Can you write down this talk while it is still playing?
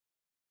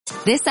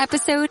This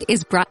episode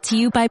is brought to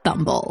you by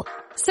Bumble.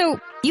 So,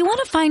 you want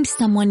to find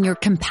someone you're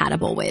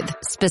compatible with,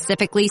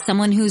 specifically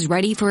someone who's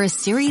ready for a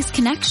serious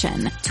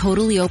connection,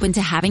 totally open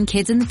to having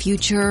kids in the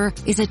future,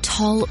 is a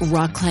tall,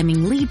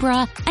 rock-climbing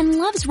Libra, and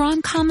loves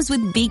rom-coms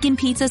with vegan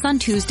pizzas on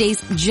Tuesdays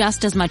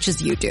just as much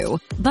as you do.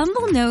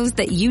 Bumble knows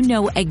that you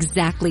know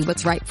exactly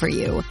what's right for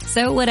you.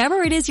 So whatever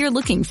it is you're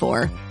looking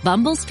for,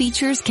 Bumble's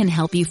features can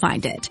help you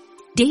find it.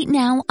 Date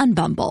now on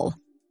Bumble.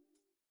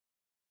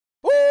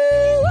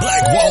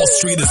 Black Wall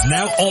Street is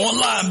now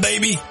online,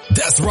 baby.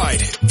 That's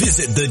right.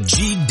 Visit the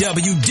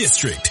GW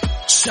District.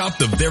 Shop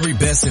the very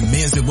best in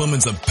men's and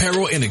women's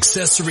apparel and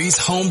accessories,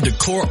 home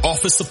decor,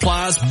 office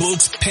supplies,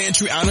 books,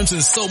 pantry items,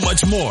 and so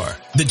much more.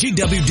 The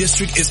GW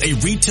District is a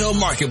retail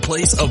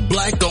marketplace of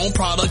black-owned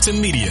products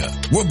and media.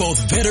 We're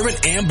both veteran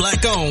and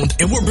black-owned,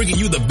 and we're bringing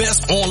you the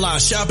best online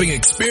shopping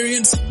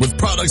experience with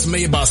products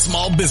made by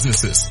small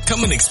businesses.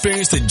 Come and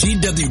experience the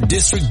GW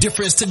District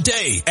difference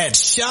today at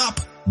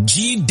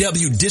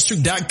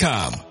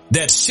shopgwdistrict.com.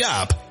 That's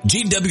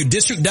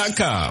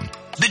shopgwdistrict.com.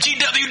 The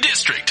GW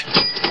District,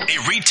 a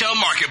retail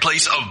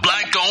marketplace of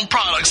black-owned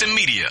products and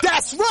media.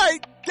 That's right.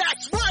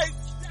 That's right.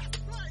 That's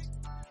right.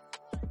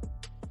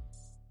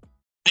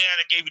 Dan,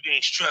 I gave you the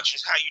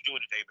instructions. How you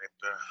doing today, baby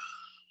girl?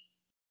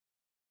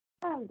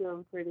 I'm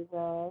doing pretty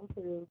well.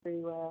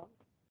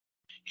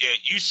 Yeah,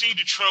 you see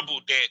the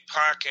trouble that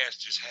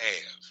podcasters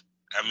have.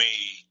 I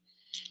mean,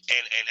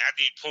 and I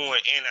did porn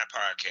and I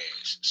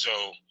podcast. So,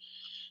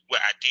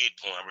 well, I did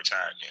porn. I'm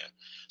retired now.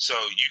 So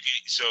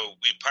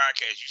with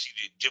podcasts, you see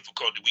the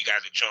difficulty we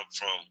got to jump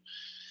from,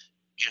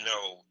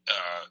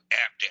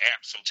 app to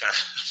app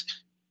sometimes.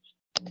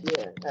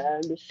 Yeah, I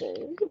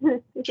understand.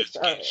 Just to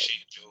get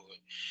shit to it.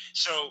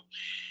 So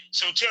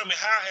tell me,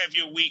 how have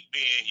your week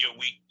been? Your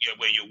week,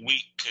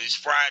 because it's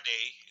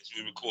Friday as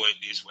we record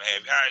this.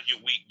 How has your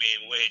week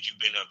been? What had you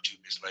been up to,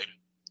 Miss Lady?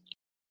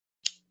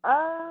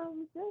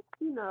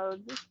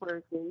 Just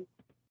working.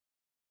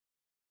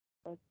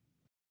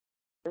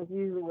 That's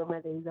usually what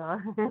my days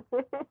are.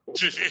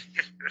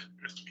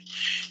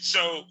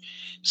 So,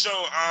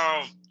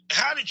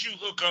 how did you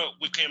hook up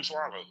with Kim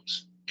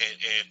Swallows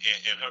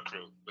and her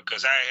crew?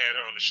 Because I had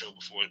her on the show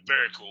before.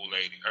 Very cool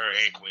lady, her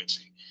and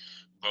Quincy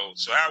both.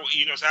 So how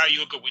you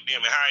hook up with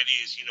them and how it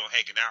is,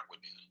 hanging out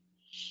with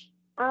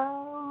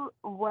them?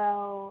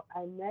 Well,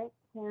 I met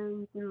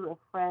him through a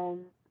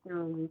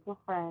mutual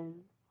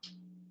friend.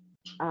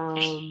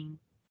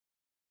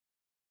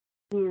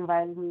 He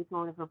invited me to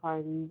one of her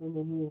parties, and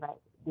then he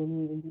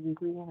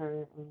introduced me to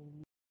her,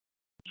 and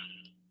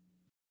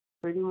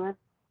pretty much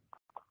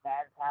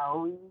that's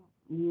how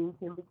me and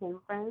Kim became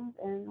friends,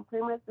 and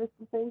pretty much it's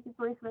the same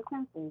situation with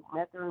Quincy.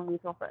 Met through a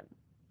mutual friend.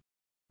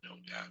 No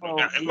doubt.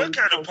 And what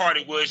kind of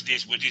party was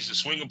this? Was this a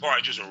swinger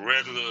party, just a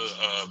regular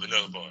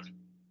vanilla party?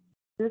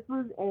 This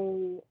was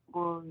a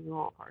glory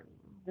hole party.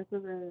 This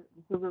was a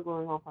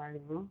glory hole party.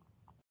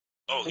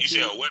 Oh, you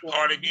said what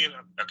party again?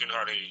 I couldn't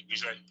hardly hear you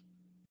say.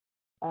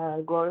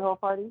 Glory hole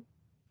party.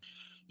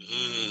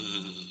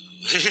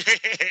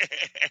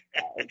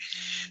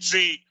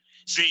 See,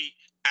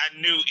 I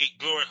knew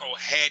Glory Hole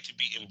had to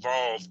be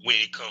involved when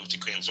it comes to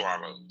Kim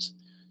Swallows.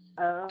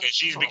 Because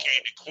she's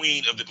became the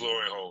queen of the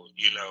Glory Hole,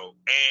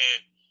 And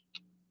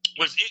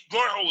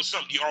Glory Hole was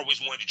something you always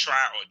wanted to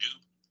try or do?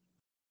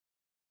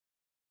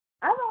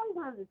 I've always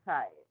wanted to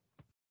try it.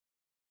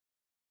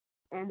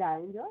 And I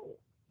enjoy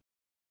it.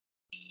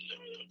 No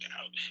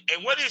doubt.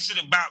 And what is it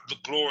about the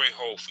Glory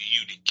Hole for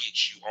you that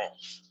gets you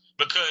off?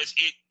 Because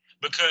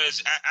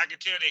I can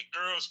tell that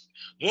girls,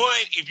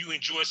 one, if you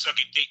enjoy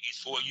sucking dick, it's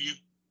for you.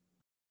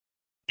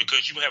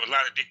 Because you have a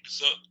lot of dick to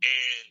suck.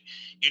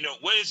 And,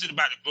 what is it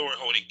about the Glory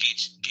Hole that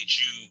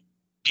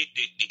get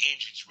the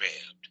engines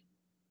revved?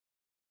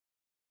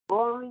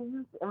 Well,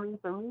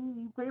 for me,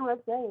 you pretty much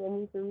say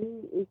it. For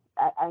me,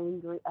 I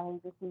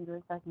just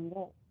enjoy sucking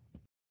dick.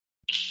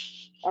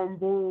 And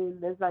then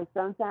there's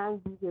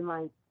sometimes you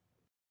can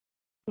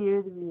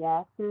hear the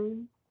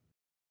reaction.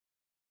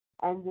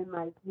 And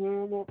then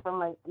hearing it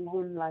from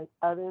even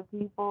other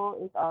people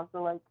is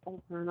also a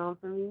turn on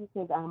for me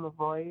because I'm a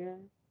voyeur.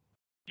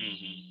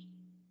 Mm-hmm.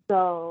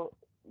 So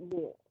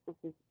yeah,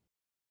 it's just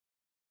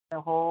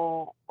the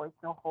whole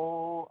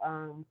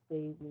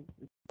stage is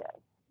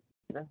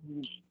that's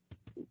really.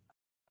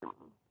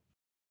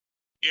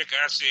 Yeah, 'cause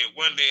I said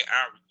one day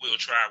I will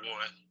try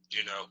one,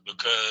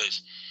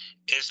 because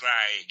it's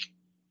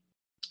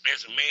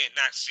as a man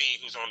not seeing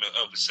who's on the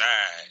other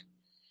side,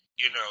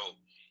 you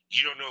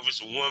don't know if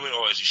it's a woman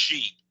or it's a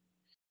sheep.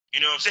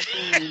 You know what I'm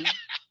saying?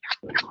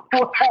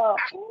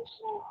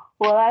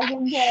 Well, I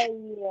can tell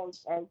you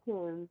at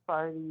Kim's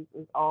parties,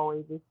 it's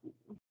always a sheep.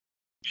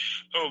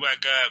 Oh my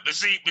God! But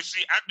see,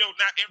 I know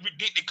not every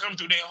dick that comes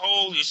through that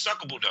hole is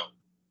suckable though.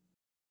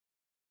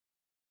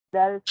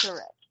 That is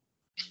correct.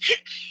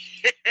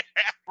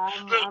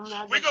 I'm not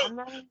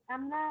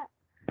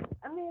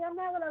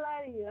gonna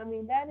lie to you.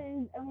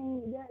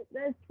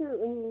 That's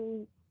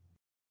true.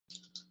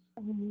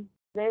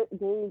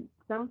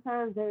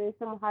 Sometimes there is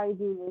some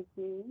hygiene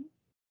issues.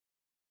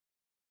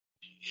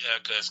 Yeah,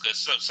 because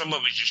some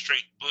of it's just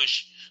straight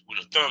bush with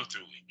a thumb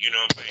through it. You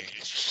know what I'm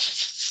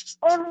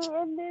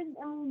saying?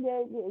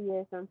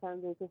 Yeah,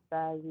 sometimes they just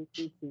size you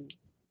too.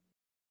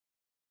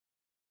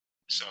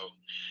 So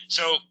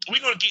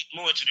we're gonna get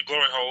more into the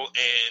glory hole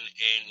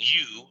and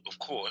you, of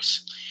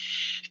course.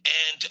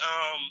 And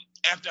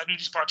after I do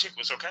these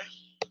particulars, okay?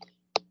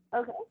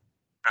 Okay. All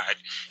right.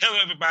 Hello,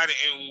 everybody,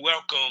 and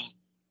welcome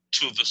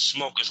to the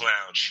Smokers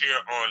Lounge here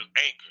on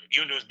Anchor.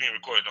 Even though it's being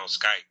recorded on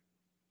Skype,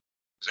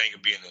 it's Anchor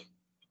being a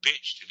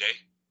bitch today.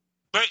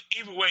 But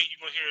either way, you're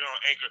going to hear it on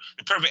Anchor.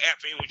 The perfect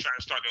app for anyone trying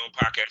to start their own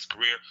podcast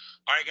career.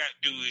 All you got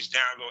to do is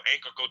download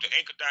Anchor, go to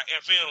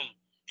anchor.fm,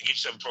 and get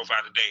yourself a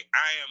profile today.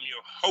 I am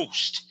your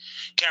host,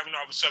 Kevin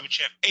Arthur Southern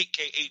Champ,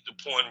 a.k.a. the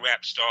Porn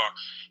Rap Star.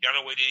 Y'all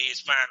know what it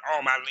is. Find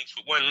all my links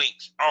with one link,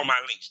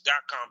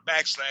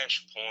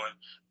 allmylinks.com/porn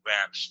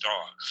rap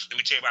star. Let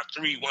me tell you about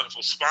three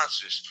wonderful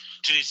sponsors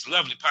to this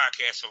lovely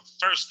podcast. So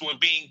first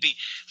one being the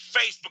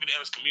Facebook and the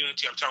Ellis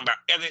community. I'm talking about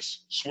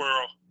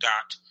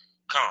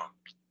EllisSwirl.com.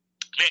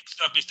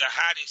 Next up is the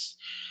hottest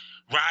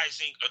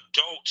rising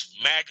adult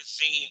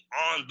magazine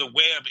on the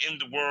web in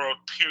the world,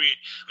 period.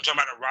 I'm talking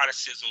about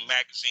Eroticism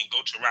Magazine.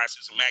 Go to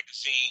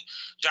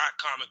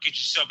eroticismmagazine.com and get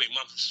yourself a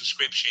monthly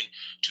subscription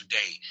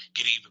today.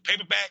 Get either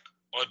paperback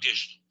or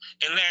digital.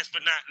 And last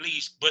but not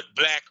least, but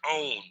black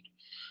owned,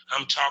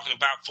 I'm talking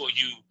about for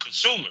you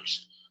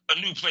consumers, a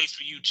new place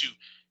for you to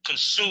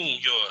consume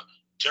your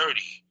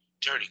dirty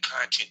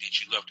content that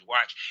you love to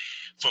watch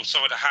from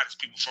some of the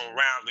hottest people from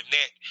around the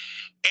net.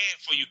 And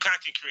for you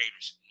content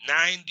creators,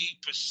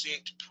 90%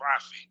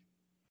 profit.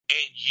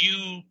 And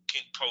you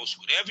can post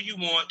whatever you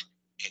want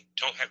and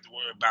don't have to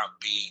worry about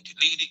being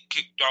deleted,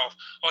 kicked off,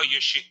 or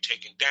your shit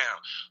taken down.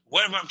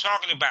 Whatever I'm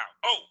talking about.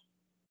 Oh,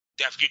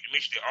 did I forget to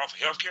mention they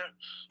offer healthcare?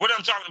 What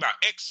I'm talking about,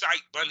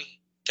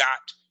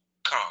 excitebunny.com.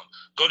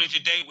 Go to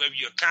today, whether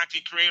you're a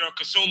content creator or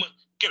consumer,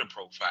 get a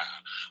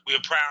profile. We're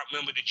a proud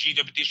member of the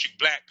GW District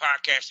Black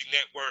Podcasting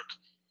Network.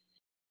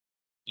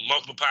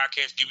 Multiple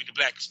podcasts give you the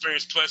black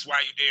experience. Plus,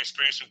 while you're there,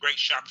 experience some great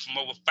shopping from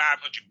over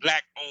 500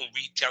 black-owned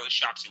retailer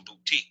shops and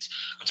boutiques.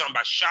 I'm talking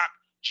about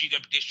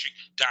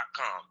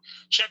shopgwdistrict.com.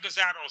 Check us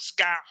out on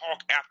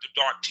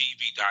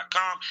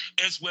SkyhawkAfterDarkTV.com,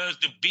 as well as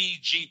the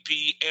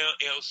BGP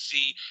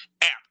LLC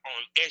app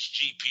on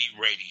SGP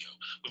Radio.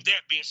 With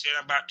that being said,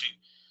 I'm about to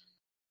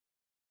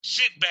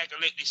sit back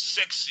and let this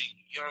sexy,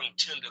 young,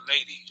 tender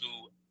lady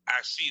who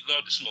I see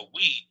love to smoke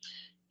weed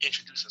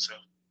introduce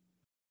herself.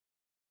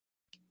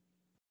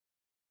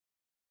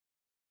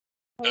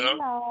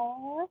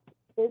 Hello,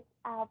 it's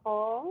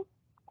Apple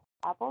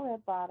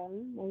Red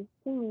Bottom. Nice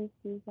to meet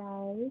you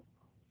guys,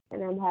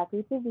 and I'm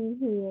happy to be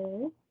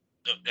here.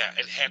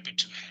 And happy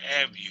to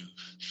have you.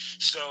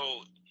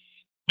 So,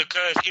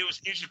 because it was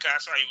interesting, I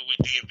saw you with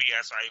DMV,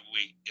 I saw you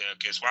with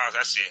Guess Wild.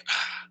 I said,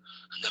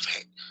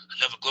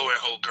 another glory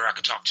hole girl I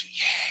could talk to.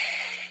 Yeah.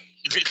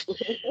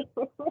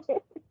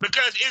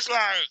 Because it's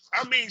like,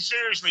 I mean,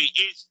 seriously,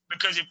 it's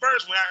because at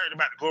first when I heard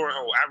about the glory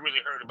hole, I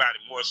really heard about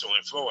it more so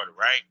in Florida,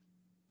 right?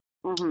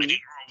 Mm-hmm. And then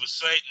all of a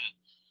sudden,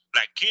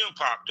 like Kim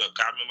popped up.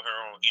 I remember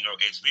her on,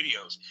 X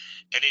videos.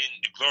 And then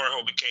the glory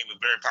hole became a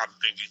very popular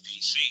thing in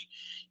DC.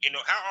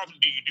 How often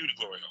do you do the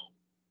glory hole?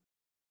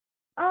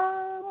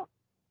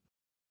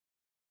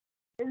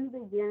 In the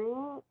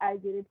beginning, I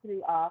did it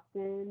pretty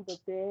often, but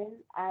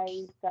then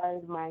I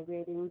started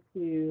migrating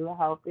to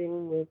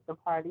helping with the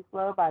party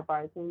flow by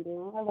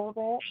bartending a little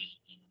bit.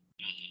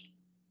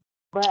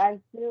 But I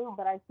still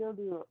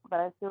do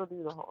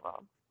the hold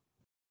on.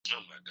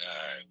 Oh my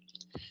God!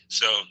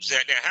 So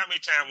now, how many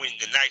times when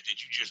the night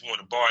that you just want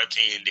to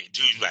bartend, that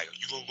dude's like,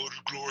 "You gonna go to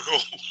the glory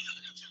hole?"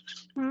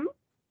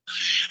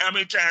 How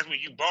many times when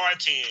you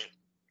bartend,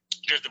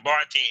 just to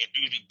bartend, and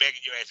dudes be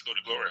begging your ass to go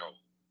to the glory hole?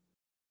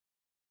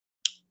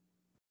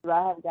 Do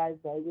I have guys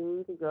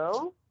begging to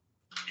go?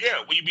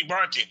 Yeah, when you be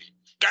bartending.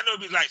 I know it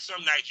be like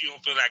some nights you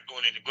don't feel like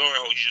going to the glory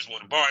hole, you just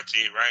want to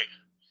bartend, right?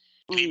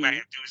 And he might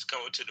have dudes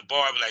coming to the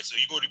bar and be like, "So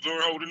you go to the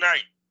glory hole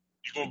tonight?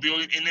 You gonna be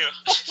in there?"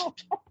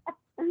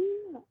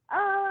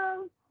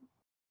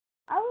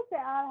 I would say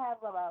I'd have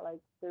about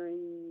like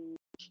 3,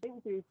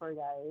 4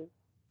 guys.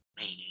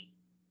 Mm-hmm.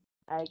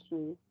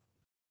 Actually.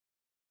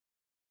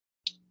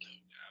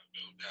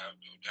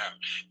 No doubt.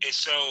 And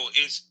so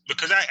it's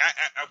because I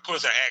of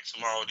course I asked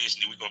them all this,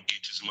 and then we're gonna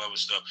get to some other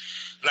stuff.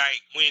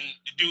 Like when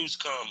the dudes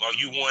come, are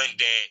you one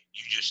that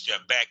you just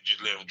step back,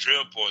 just let them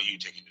drip, or you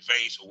take it in the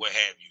face, or what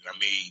have you? I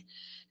mean,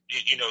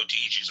 to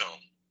each his own.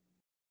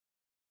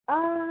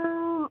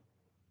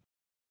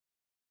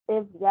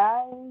 If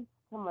guys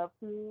come up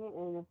to me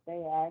and if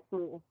they ask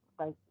me if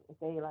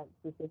they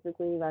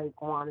specifically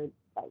wanted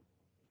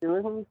do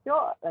it with me,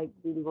 sure.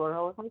 Do the glory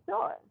hole with me,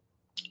 sure.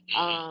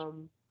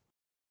 Mm-hmm.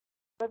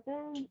 But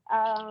then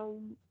I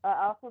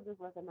also just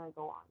let the night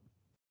go on.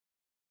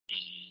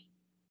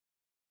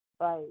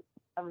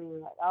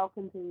 Mm-hmm. I'll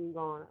continue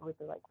going with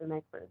the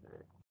next person.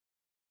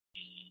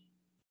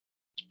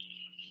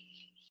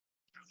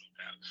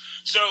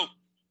 So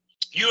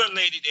you're a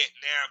lady that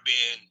now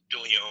been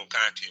doing your own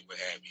content, what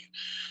have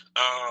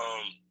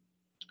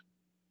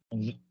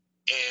you.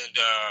 And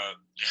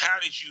how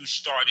did you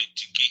started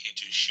to get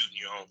into shooting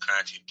your own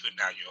content, putting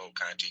out your own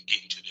content,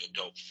 getting to the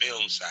adult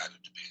film side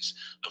of the business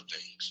of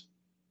things?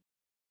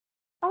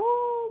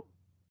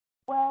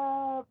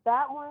 Well,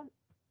 that one,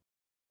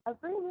 I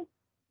pretty much.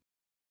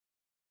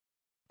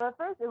 But at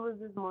first, it was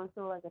just more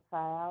so like a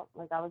tryout.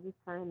 Like I was just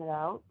trying it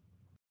out,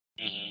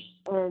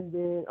 and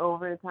then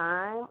over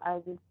time, I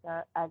just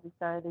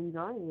started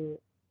enjoying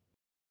it.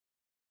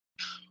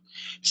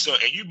 So,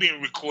 and you've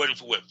been recording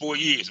for what, 4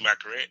 years? Am I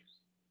correct?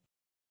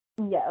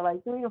 Yeah,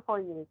 like 3 or 4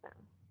 years now.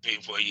 3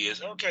 or 4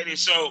 years. Okay, then.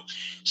 So,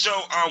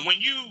 when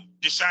you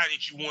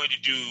decided you wanted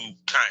to do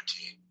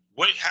content,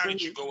 how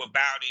did you go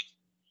about it?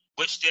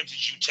 What steps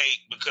did you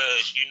take?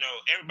 Because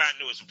everybody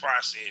knows it's a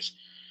process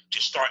to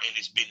start in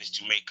this business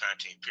to make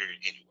content. Period.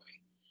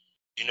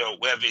 Anyway,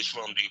 whether it's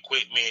from the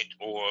equipment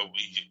or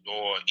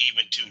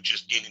even to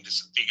just getting to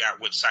figure out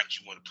what site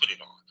you want to put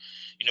it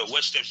on.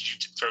 What steps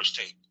did you first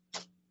take?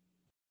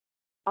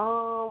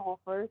 Well,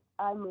 first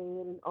I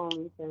made an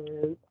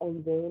OnlyFans,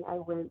 and then I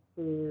went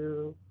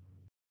to,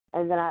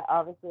 and then I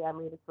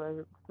made a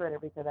Twitter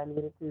because I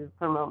needed to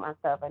promote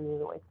myself. I needed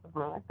a way to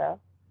promote myself.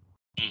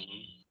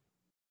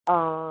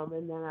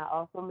 And then I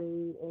also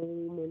made a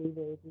mini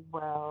page as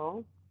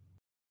well.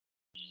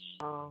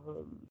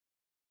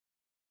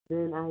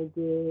 Then I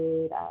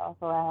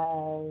also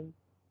had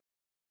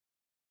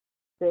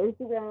the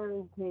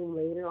Instagram came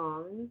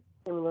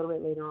a little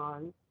bit later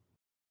on.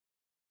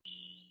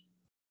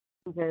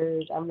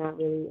 Because I'm not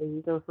really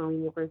a social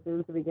media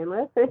person to begin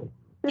with. I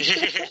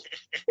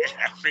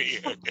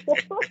feel.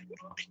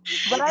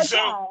 But I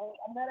try.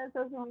 I'm not a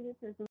social media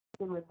person to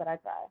begin with, but I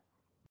try.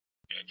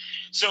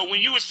 So when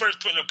you was first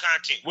putting up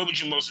content, what would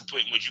you mostly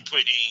put in? Would you put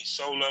in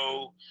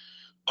solo,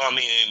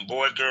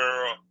 boy,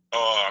 girl,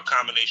 or a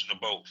combination of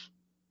both?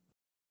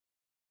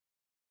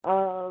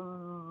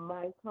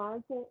 My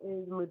content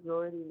is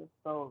majority of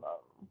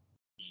solo.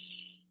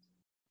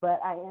 But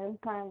I am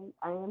trying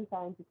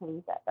to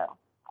change that though.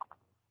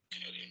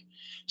 Okay.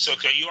 So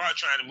you are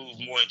trying to move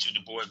more into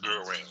the boy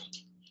girl realm.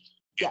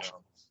 You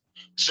know.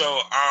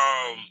 So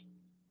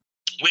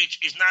which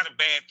is not a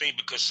bad thing,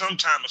 because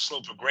sometimes a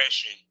slow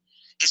progression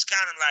is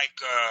kind of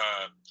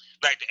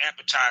like the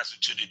appetizer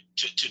to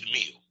the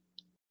meal.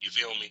 You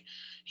feel me?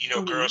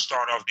 Girls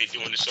start off, they're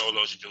doing the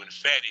solos, they're doing the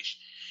fetish,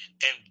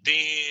 and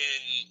then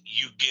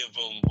you give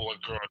them boy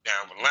girl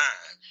down the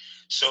line.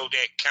 So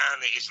that kind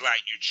of is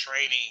like you're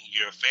training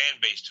your fan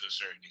base to a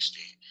certain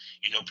extent.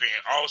 And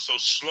also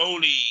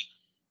slowly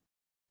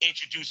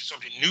introducing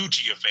something new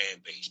to your fan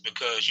base,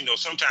 because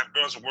sometimes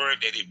girls are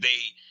worried that if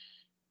they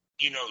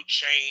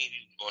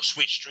change or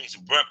switch strings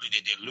abruptly,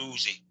 that they're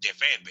losing their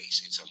fan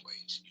base in some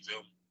ways. You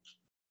feel me?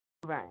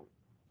 Right.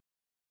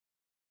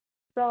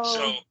 So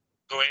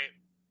go ahead.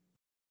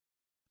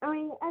 I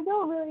mean, I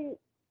don't really.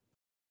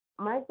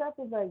 My stuff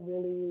is like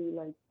really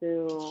like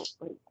still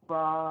like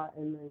raw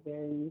and like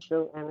very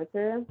still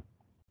amateur.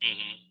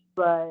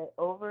 But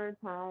over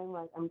time,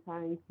 like I'm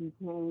trying to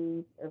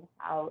change of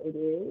how it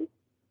is.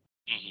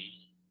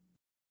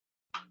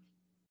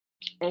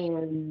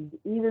 And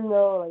even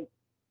though like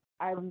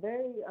I'm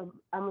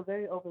a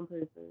very open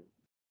person,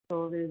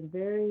 so there's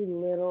very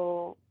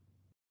little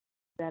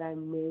that I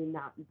may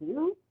not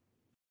do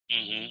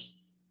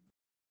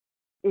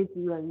if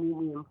you like meet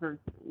me in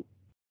person.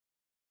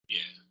 Yeah.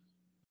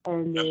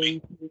 And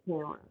then to the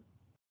camera.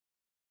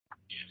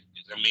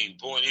 Yeah, I mean,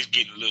 boy, it's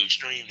getting a little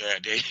extreme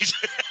nowadays.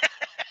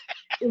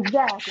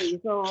 Exactly.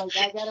 So like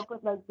I gotta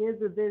put like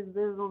there's a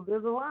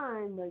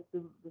line, like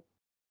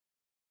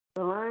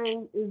the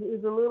line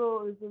is a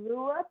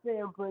little up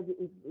there, but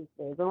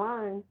there's a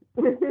line.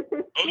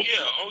 Oh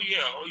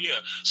yeah.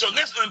 So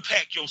let's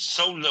unpack your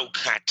solo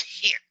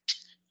content.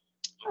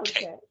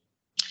 Okay.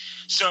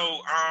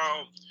 So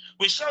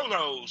with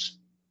solos,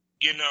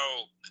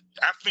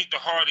 I think the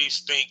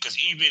hardest thing, because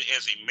even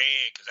as a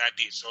man, because I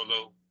did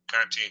solo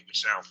content,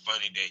 which sounds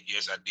funny that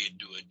yes, I did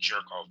do a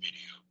jerk off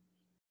video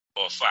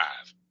or 5.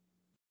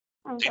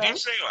 Okay. They did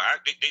sell.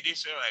 They did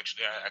sell,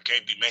 actually. I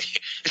can't be mad.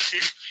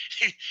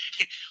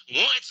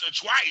 Once or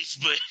twice,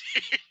 but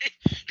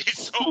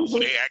it's sold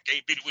there. I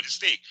can't beat it with a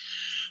stick.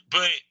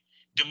 But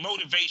the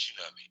motivation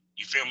of it,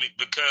 you feel me?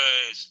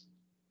 Because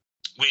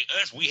with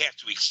us, we have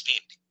to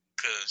extend it.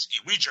 Because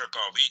if we jerk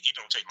off, it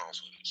don't take long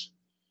for us.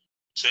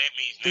 So that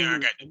means now I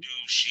got to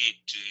do shit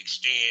to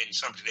extend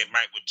something that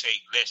would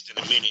take less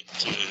than a minute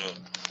to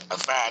a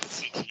 5 to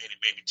 6 minute,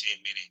 maybe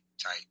 10-minute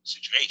type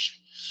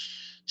situation.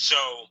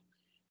 So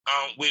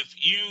with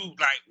you,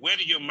 like, where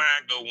do your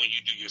mind go when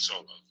you do your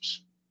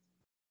solos?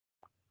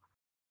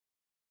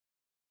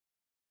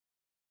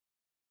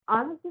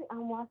 Honestly,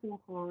 I'm watching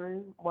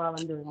porn while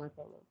I'm doing my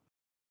solos.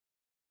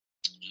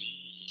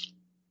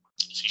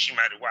 See, she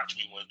might have watched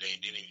me one day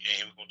and then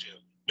ain't gonna tell.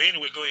 But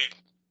anyway, go ahead.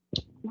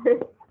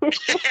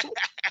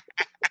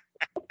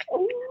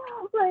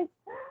 Like,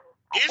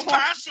 it's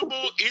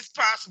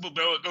possible,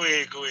 bro. Go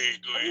ahead.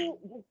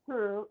 It's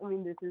true. I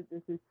mean, this is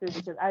true,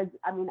 because I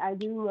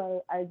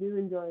do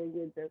enjoy a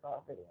good jerk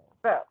off video.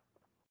 So,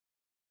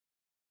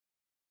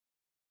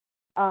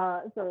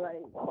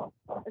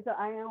 So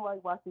I am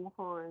like watching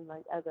porn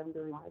like as I'm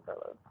doing my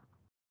solos.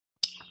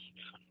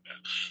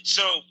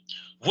 So,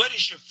 what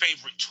is your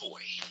favorite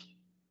toy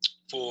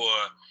for?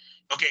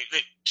 Okay,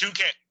 two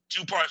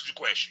parts of the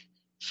question.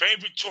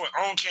 Favorite toy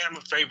on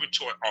camera, favorite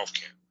toy off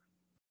camera.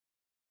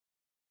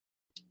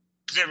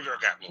 Because every girl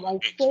got one.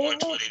 It's one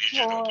toy they just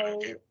don't put on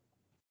camera.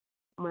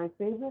 My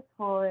favorite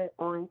toy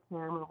on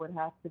camera would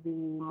have to be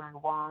my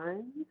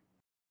wand.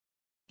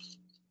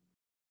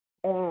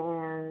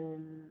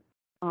 And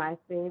my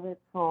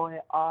favorite toy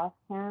off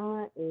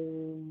camera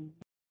is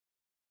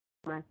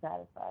my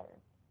satisfier.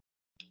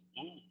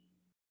 Ooh.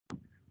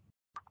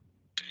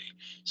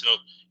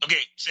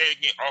 Okay. Say it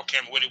again, off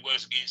camera, what it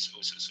was again, so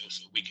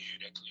we can hear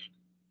that clearly.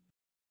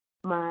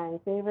 My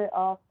favorite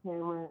off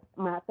camera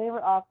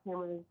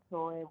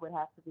toy would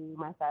have to be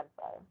my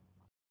satisfier.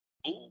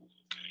 Ooh,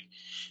 okay.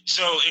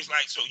 So it's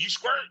like, so you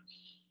squirt?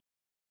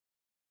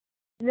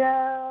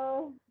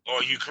 No.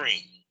 Or you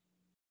cream?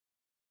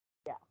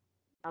 Yeah.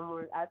 I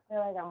feel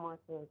like I'm more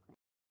so a cream.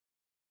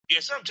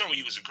 Yeah, something told me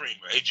you was a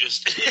creamer. It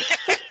just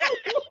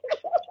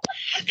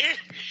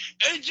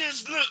it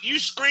just look, you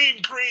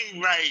scream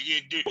cream, right?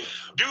 Dude,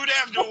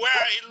 after a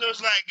while it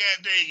looks like,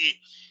 god dang it.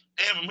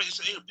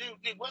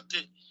 Dude, what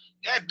the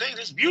god dang,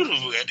 that's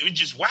beautiful. It's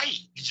just white.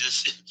 It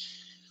just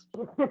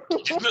look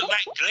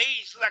like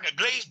glaze, like a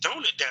glazed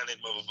donut down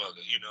that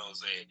motherfucker, you know what I'm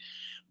saying?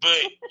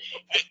 But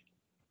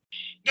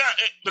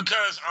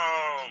because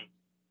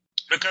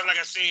like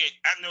I said,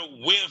 I know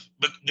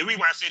but the reason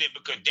why I say that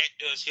because that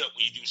does help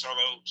when you do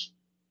solos.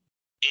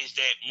 Is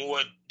that more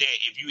that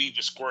if you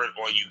either squirt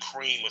or you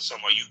cream or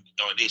something,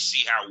 or they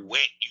see how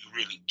wet you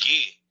really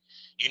get,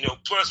 you know.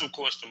 Plus, of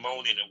course, the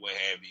moaning or what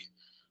have you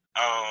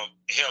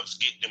helps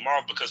get them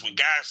off because when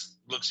guys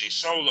looks at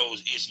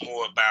solos, it's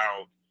more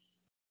about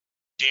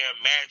they're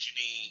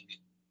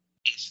imagining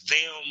it's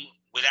them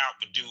without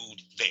the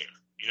dude there.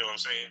 You know what I'm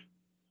saying?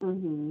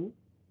 Mm-hmm.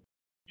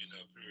 You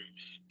know,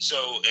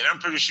 so, and I'm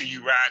pretty sure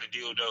you ride a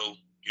dildo,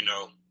 you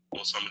know,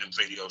 on some of them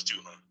videos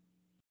too,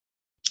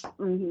 huh?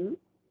 Mm-hmm.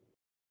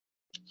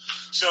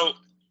 So,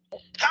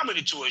 how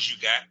many toys you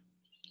got?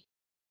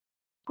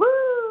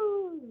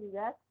 Woo!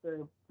 That's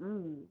the.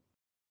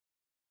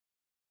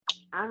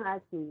 I'm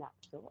actually not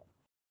sure.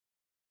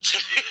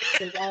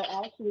 Because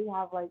I actually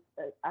have a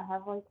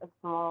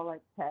small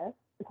like test.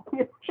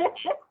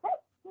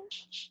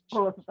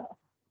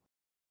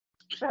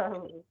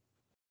 So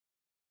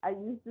I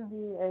used to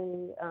be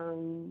a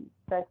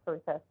sex toy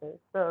tester,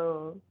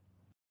 so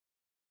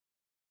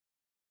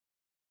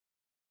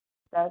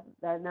that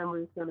number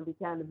is going to be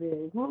kind of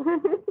big. Oh,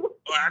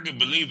 I can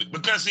believe it.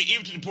 Because see,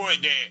 even to the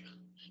point that,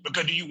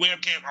 because do you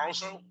webcam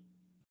also?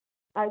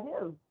 I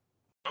do.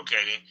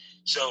 Okay, then.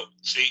 So,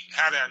 see,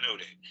 how did I know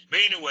that? But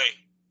anyway,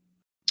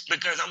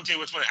 because I'm going to tell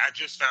you what's funny. I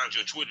just found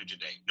your Twitter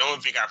today. The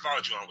only thing I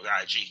followed you on was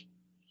IG.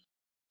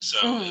 So,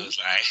 it was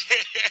like,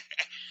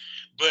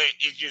 but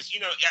it's just, you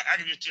know, I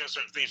can just tell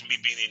certain things from me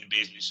being in the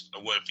business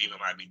of what a female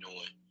might be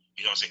doing.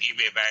 You know what I'm saying?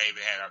 Even if I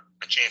even had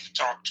a chance to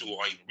talk to her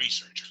or even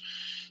research her.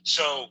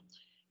 So,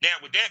 now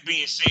with that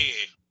being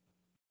said,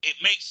 it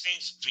makes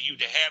sense for you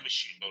to have a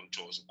shitload of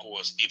toys, of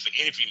course, if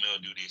any female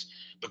do this,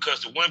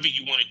 because the one thing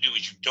you want to do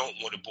is you don't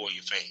want to bore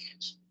your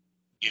fans,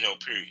 you know,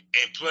 period.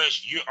 And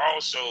plus, you're now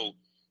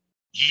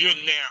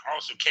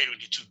also catering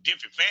to two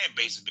different fan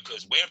bases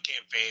because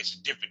webcam fans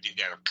is different than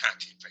that of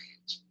content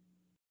fans.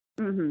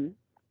 Mm-hmm.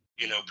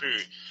 You know,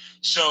 period.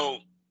 So,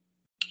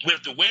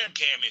 with the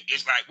webcamming,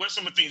 it's like, what's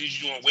some of the things that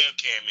you do on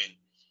webcamming?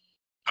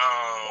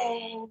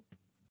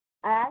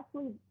 I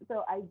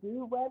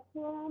do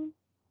webcam,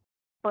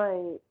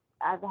 but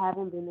I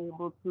haven't been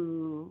able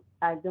to.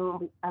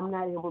 I'm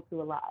not able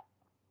to a lot.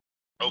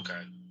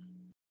 Okay.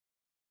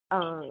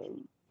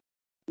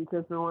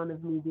 Because for one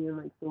of me being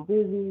like so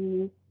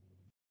busy,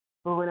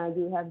 but when I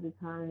do have the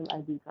time, I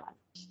do try.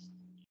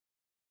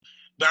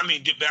 But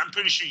I'm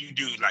pretty sure you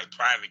do like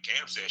private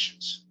cam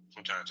sessions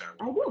from time to time.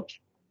 I do.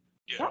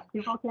 Yeah.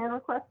 People can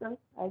request them.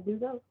 I do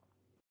those.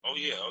 Oh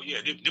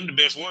yeah. Them the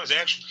best ones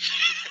actually.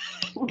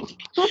 You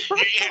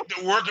didn't have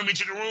to work them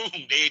into the room.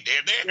 They're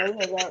there.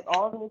 Yeah,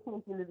 all the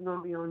attention is going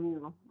to be on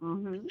you.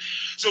 Mm-hmm.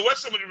 So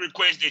what's some of the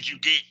requests that you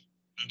get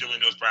during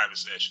those private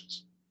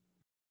sessions?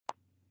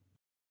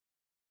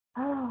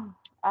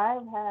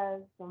 I've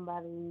had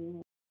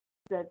somebody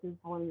that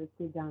just wanted to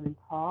sit down and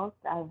talk.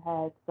 I've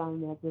had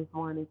some that just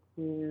wanted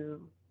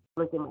to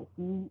look at my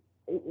feet.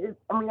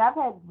 I've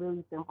had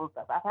really simple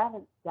stuff. I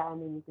haven't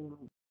gotten anything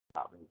like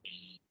that.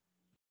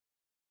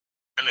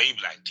 I know you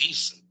be like, these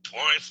some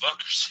porn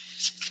fuckers.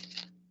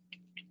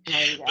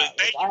 But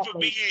thank you for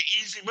being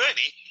easy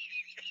money.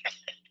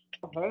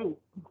 Hey,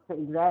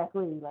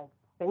 exactly. Like,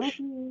 thank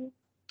you.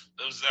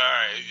 I'm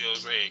sorry, you know what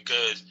I'm saying?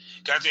 Because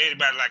I tell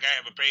anybody, like, I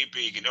have a pay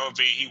pig, and the only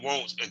thing he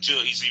wants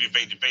until he see me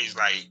face to face,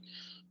 like,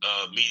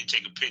 me to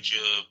take a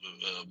picture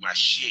of my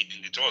shit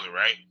in the toilet,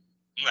 right?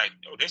 I'm like,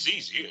 oh, that's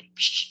easy. Here.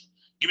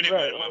 Give me that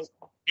money,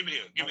 motherfucker. Give me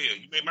here.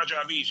 You made my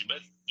job easy,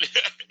 buddy.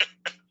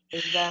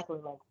 Exactly.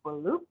 Like,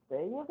 well, Luke,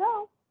 there you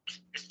go.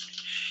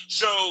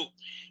 So,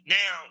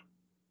 now,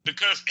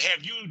 Because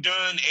have you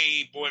done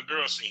a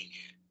boy-girl scene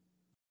yet?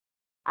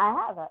 I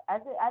have. I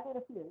did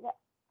a few. Yeah.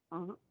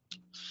 Mm-hmm.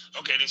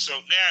 Okay, then so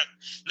now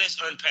let's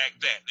unpack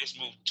that. Let's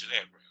move to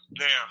that.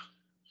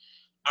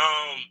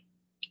 Now,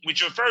 with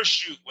your first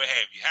shoot, what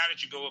have you? How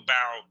did you go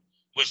about?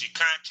 Was it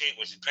content?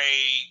 Was it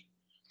paid?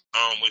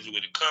 Was it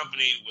with a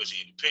company? Was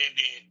it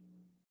independent?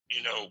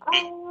 You know,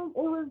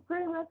 it was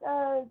pretty much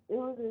it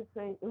was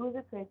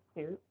a trade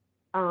shoot.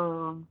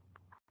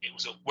 It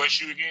was a what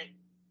shoot again?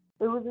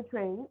 It was a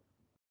trade.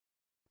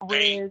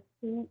 Paid?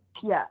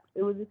 Yeah,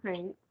 it was a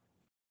trade.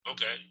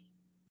 Okay.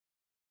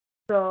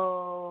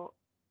 So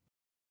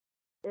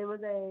it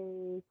was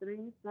a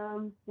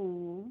threesome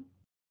scene.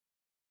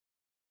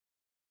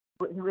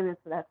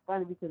 That's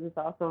funny because it's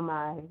also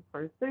my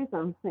first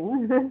threesome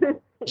scene.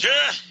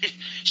 Yeah,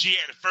 she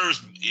had the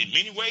first in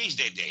many ways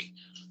that day.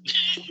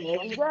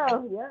 There you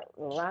go. Yep,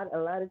 a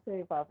lot of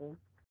cherry popping.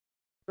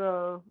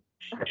 So,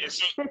 Yeah,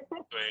 so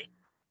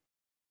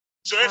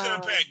let's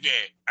unpack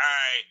that. All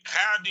right,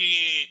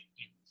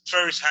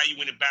 how you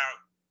went about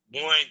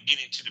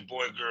getting into the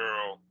boy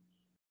girl,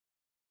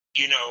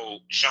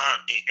 genre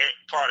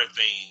part of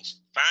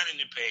things, finding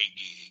the paid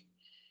gig.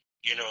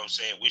 You know what I'm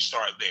saying? We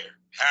start there.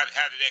 How did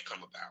that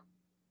come about?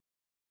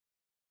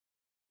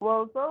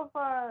 Well, so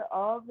far,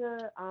 all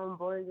the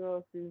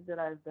boy-girl shoots that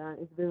I've done,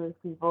 it's been with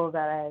people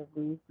that I at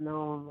least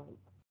known like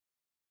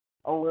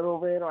a little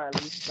bit or at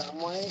least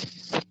somewhat.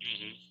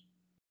 Mm-hmm.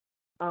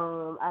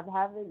 I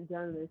haven't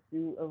done a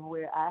shoot of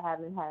where I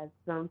haven't had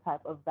some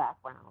type of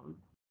background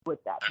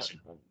with that person.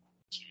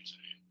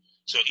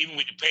 So even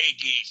with the paid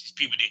gigs, it's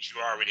people that you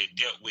already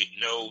dealt with,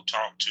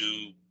 talked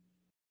to,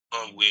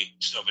 with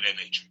stuff of that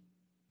nature.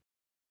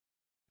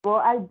 Well,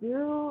 I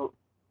do.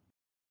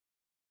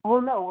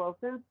 Well, no. Well,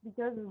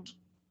 because of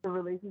the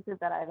relationship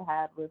that I've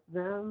had with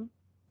them,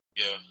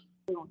 yeah,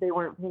 they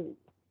weren't paid.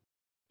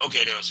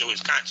 Okay, then so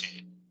it's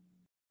content.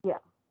 Yeah.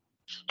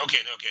 Okay.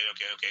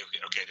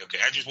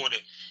 I just want to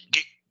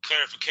get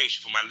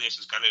clarification for my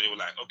listeners. Kind of, they were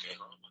like, okay,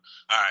 all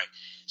right.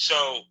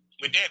 So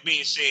with that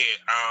being said,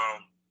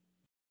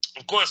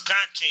 of course,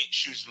 content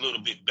shoots a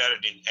little bit better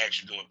than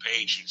actually doing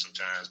paid shoots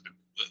sometimes, but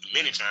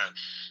many times,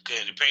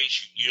 because in the paid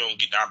shoot, you don't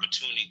get the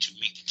opportunity to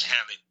meet the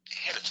talent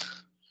ahead of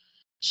time.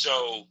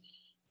 So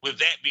with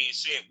that being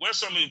said, what are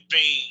some of the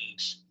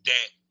things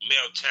that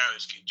male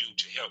talents can do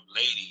to help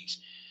ladies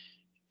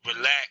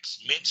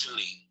relax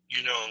mentally,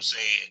 you know what I'm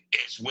saying,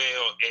 as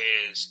well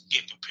as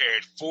get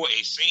prepared for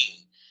a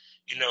scene,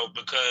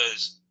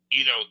 because,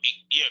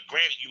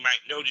 granted, you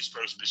might know this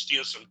person, but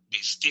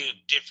it's still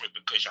different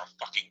because y'all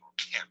fucking on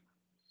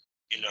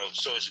camera,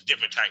 so it's a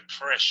different type of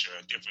pressure,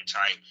 a different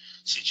type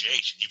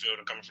situation. You feel what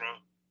I'm coming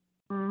from?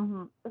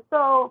 Mm-hmm.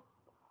 So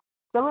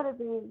some of the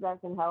things that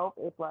can help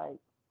is like,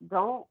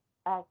 don't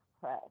act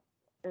pressed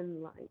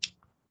and like,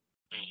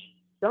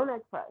 don't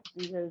act pressed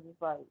because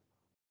it's like,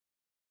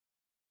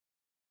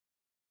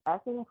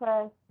 acting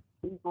pressed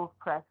equals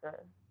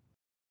pressure.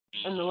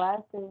 And the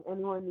last thing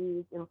anyone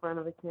needs in front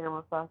of a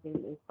camera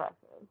fucking is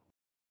pressure.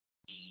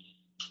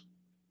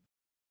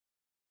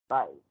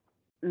 Like,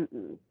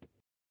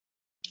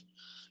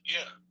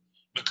 Yeah,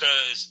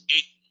 because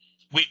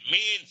with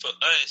men, for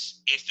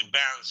us, it's the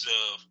balance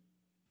of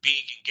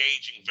being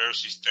engaging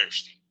versus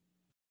thirsty.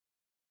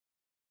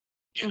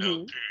 Period.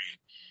 And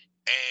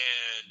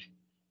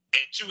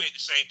two, at the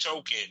same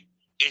token,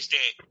 is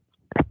that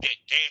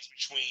dance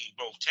between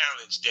both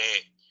talents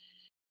that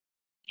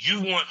you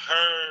want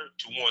her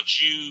to want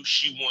you,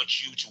 she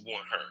wants you to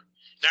want her.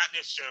 Not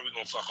necessarily we're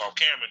going to fuck off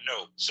camera,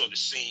 no, so the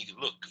scene can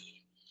look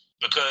good.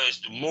 Because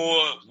the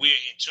more we're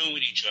in tune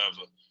with each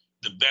other,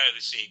 the better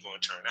the scene going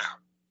to turn out.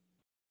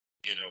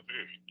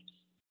 Period.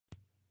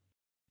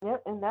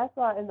 Yep, and that's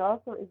why, and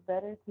also it's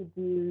better to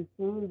do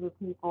scenes with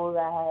people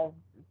that have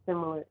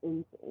similar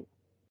interests.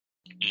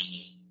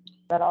 Mm-hmm.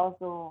 That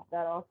also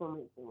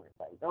makes it work.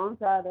 Like, don't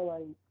try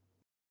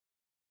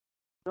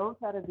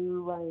to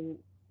do like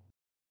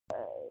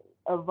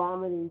a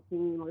vomiting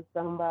scene with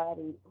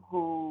somebody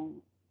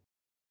who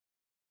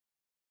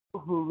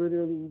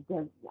literally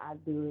does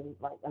not do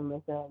it. Like,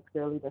 unless they're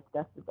clearly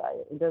disgusted by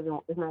it,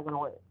 it's not gonna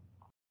work.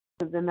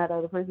 Because then that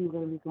other person is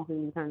gonna be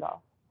completely turned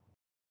off.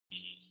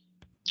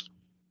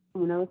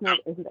 It's not.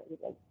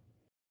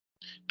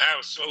 I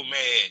was so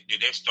mad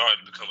that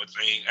started to become a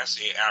thing. I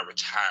said I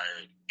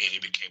retired, and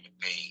it became a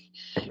thing.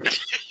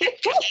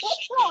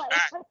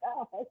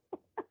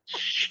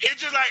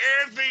 It's just like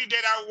everything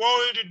that I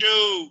wanted to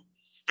do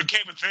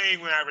became a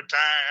thing when I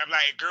retired. I'm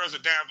like, girls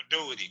are down for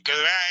doing it.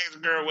 Because I asked a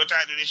girl what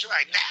time to do this, she's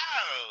like,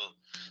 no.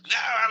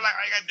 I'm like,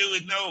 all you got to do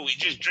is no. You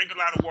just drink a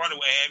lot of water,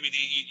 what have you.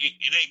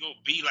 It ain't going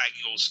to be like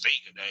you're going to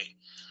stay today.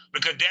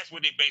 Because that's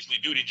what they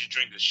basically do. They just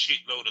drink a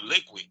shitload of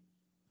liquid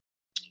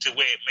to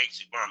where it makes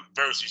it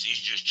versus it's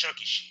just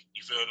chunky shit.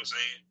 You feel what I'm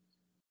saying?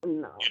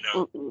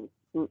 No.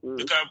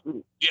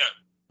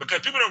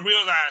 Because people don't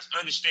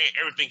understand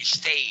everything is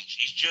staged.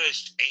 It's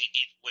just ain't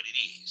it what it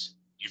is.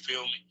 You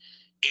feel me?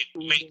 It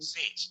makes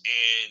sense.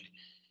 And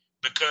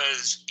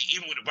because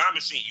even with the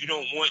vomit scene, you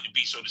don't want it to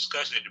be so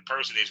disgusting that the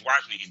person that's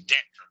watching it is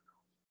that turned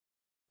on.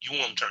 You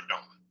want them turned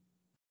on.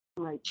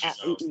 Like,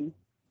 So,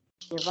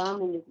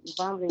 vomiting is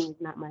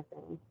not my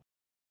thing.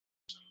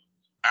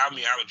 I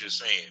mean, I was just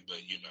saying, but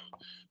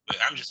but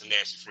I'm just a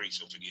nasty freak,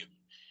 so forgive me.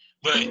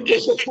 But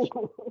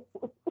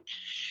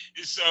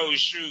so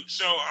shoot.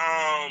 So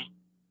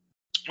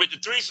with the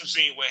threesome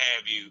scene, what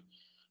have you?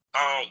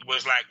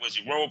 Was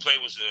it role play?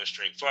 Was it a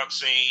straight fuck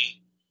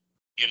scene?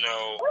 It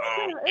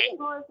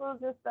was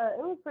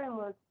pretty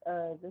much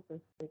just a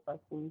straight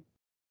fuck scene.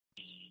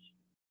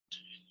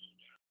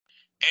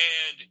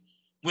 And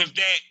with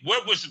that,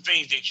 what was the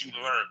things that you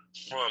learned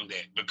from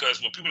that?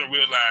 Because when people don't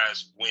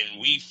realize when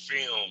we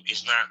film,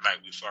 it's not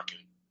like we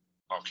fucking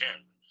off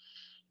camera.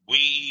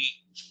 We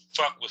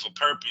fuck with a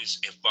purpose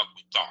and fuck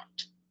with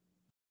thought.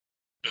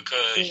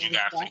 Because you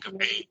gotta think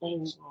of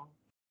angles.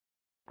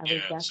 I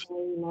was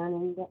definitely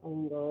learning the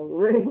angle.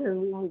 We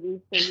were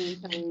just taking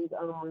turns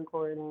on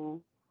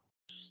recording.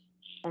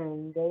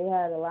 And they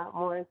had a lot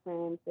more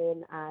experience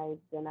than I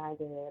did.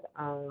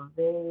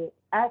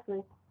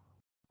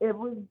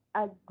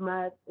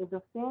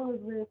 The scene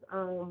was with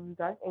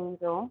Dark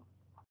Angel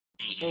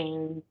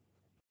and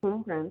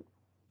King Prince.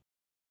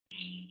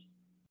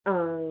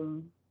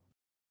 And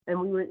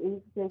we were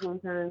each taking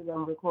turns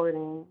on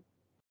recording,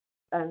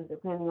 and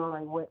depending on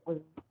like what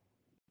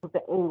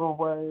the angle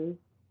was,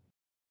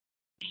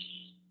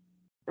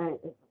 and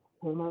it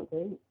came out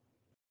great.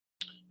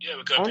 Yeah,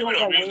 because people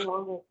don't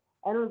realize.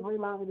 And it was way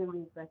longer than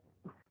we expected.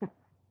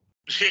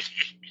 Because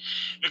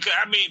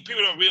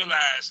people don't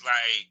realize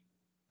like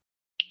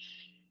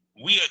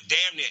we are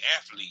damn near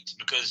athletes,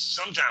 because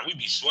sometimes we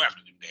be slow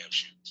after them damn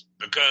shoots.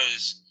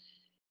 Because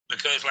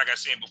like I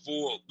said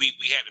before, we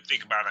have to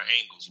think about our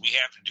angles. We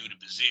have to do the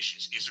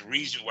positions. It's a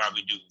reason why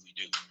we do what we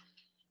do.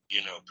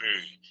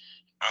 Period.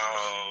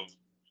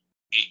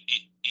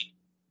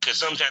 Because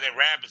sometimes that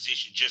ride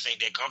position just ain't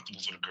that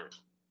comfortable for the girl.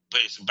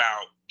 But it's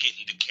about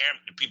getting the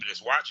people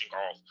that's watching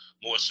off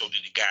more so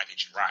than the guy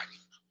that you're riding.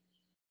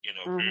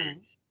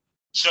 Period.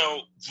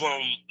 So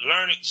from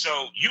learning,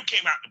 you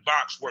came out the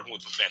box working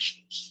with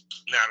professionals.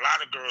 Now a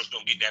lot of girls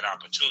don't get that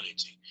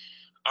opportunity.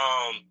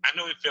 I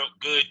know it felt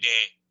good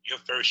that your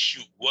first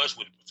shoot was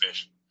with a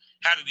professional.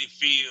 How did it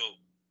feel,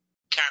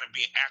 kind of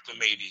being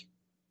acclimated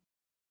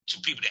to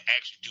people that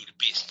actually do the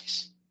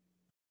business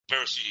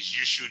versus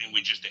you're shooting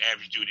with just the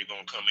average dude that's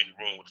gonna come in the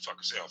room with a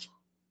fucking cell phone?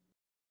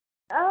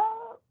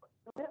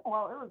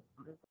 Well, it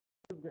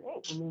was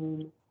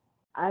great.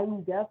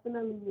 I'm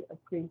definitely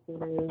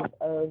appreciative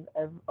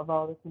of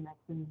all the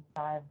connections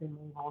I've been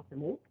able to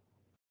make.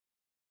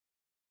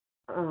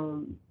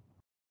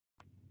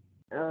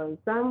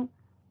 Some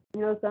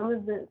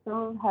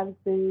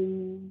have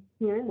been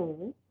here and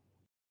there.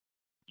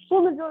 The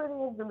majority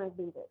of them have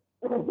been good.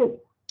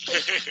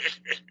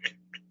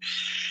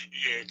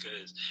 Yeah,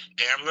 because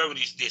I'm loving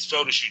this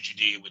photo shoot you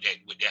did with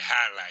that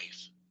high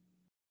life.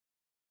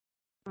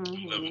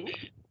 I'm loving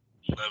that.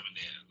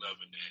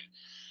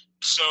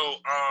 So,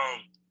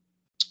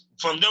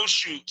 from those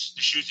shoots,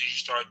 the shoots that you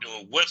started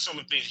doing, what's some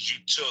of the things that you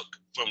took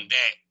from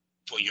that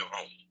for your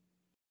own?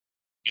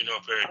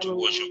 Compared to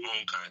what's your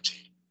own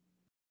content?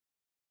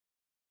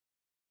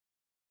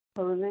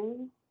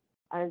 Posing.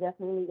 I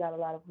definitely got a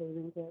lot of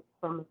posing tips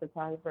from the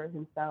photographer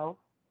himself,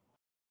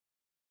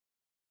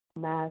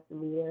 Mass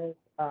Elias.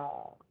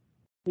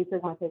 He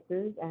took my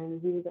pictures,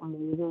 and he was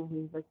amazing. He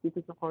was like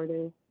super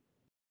supportive.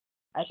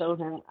 I told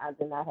him I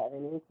did not have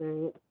any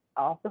experience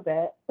off the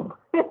bat.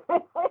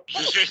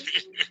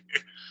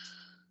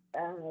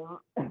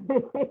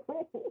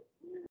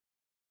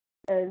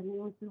 And he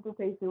was super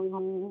patient with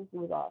me. He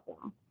was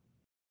awesome.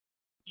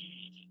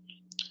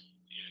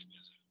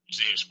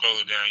 Yeah, I'm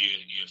scrolling down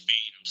your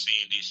feed. I'm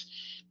seeing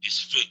this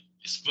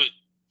foot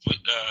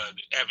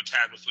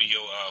advertisement for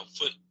your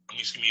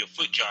your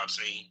foot job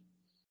scene.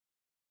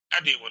 I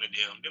did one of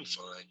them. Them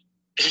fun.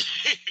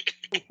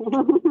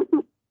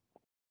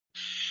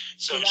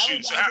 So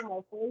shoot.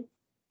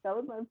 That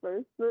was my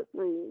first foot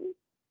scene.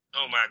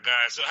 Oh my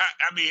God! So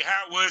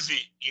how was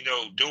it?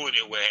 Doing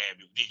it. What have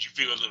you? Did you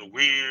feel a little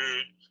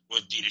weird?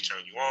 Did it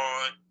turn you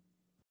on?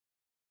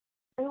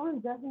 It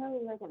was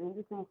definitely like an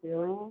interesting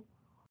feeling,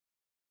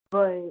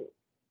 but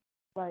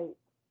like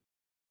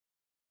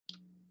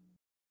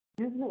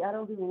usually I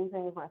don't do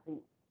anything with my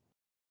feet,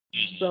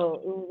 so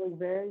it was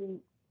very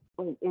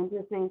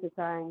interesting to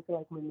try and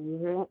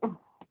maneuver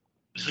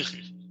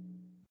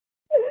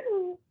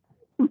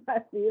my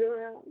feet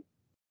around.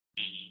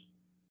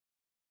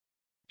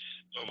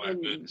 Oh my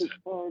goodness!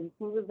 And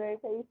he was very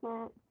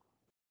patient.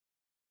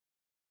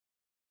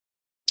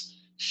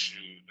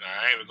 Shoot,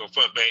 I ain't even gonna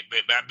fuck, babe,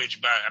 but I bet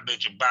you about $1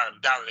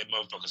 that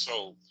motherfucker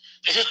sold.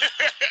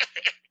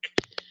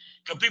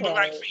 Cause people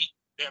like feet.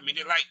 They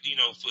like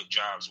foot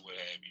jobs or what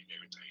have you and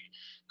everything.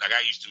 Like I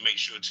used to make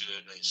sure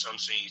in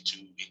some scenes to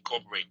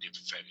incorporate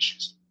different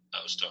fetishes,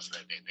 stuff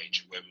like that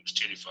nature. Whether it was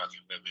titty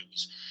fucking, whether it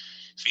was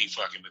feet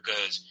fucking,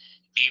 because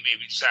even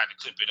if you decide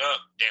to clip it up,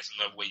 that's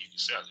another way you can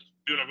sell it.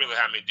 You don't realize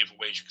how many different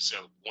ways you can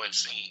sell one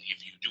scene if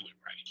you do it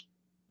right.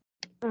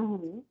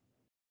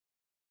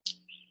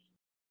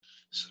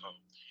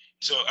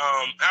 So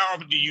how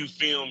often do you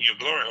film your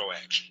glory hole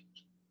action?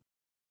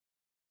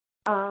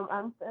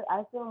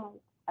 I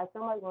feel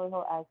like going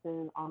whole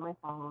action on my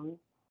phone.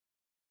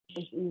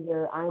 It's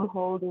either I'm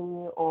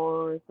holding it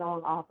or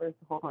someone offers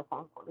to hold my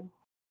phone for me.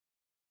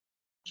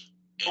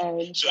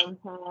 And So,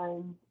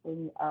 sometimes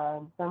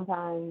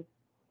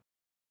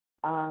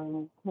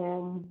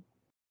Ken,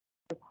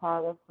 the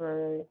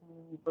photographer,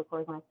 he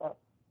records my stuff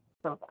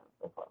sometimes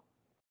as well.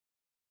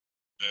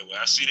 well,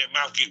 I see that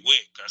mouth get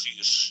wet. I see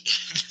the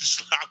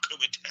slop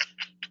coming down.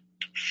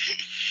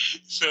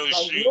 So Like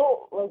shit.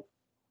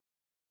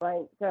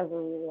 trust me,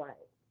 like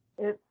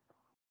it's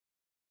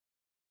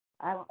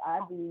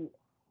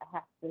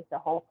it's the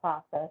whole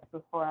process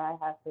before I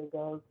go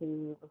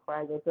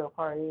to a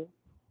party.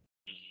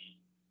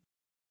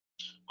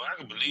 Well, I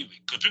can believe it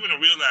because people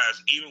don't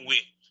realize even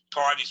with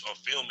parties or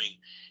filming,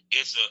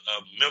 it's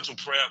a mental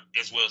prep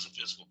as well as a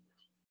physical.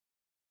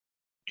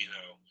 You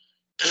know,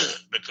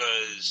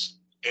 because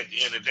at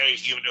the end of the day,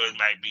 even though it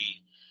might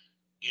be,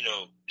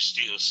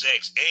 still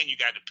sex, and you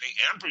got to pay.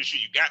 And I'm pretty sure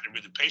you got to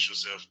really pace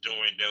yourself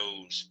during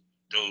those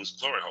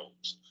glory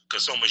holes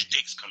because so much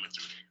dick's coming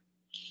through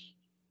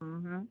there.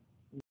 Mhm.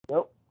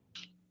 Yep.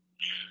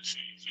 Yeah, see,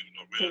 people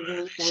don't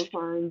realize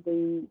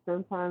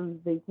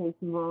Sometimes they take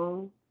too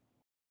long.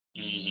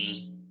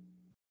 Mm-hmm.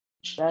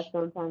 That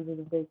sometimes is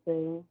a big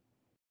thing.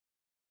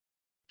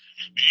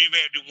 Do you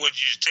ever do one you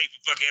just take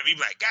for fucking ever? You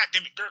be like, God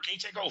damn it, girl, can you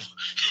take over?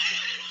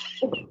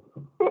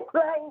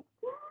 Right.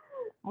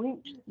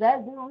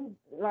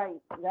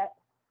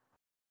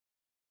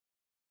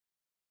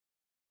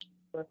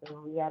 Listen,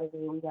 we gotta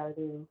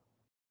do.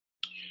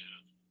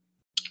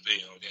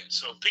 Yeah, on that.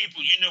 So,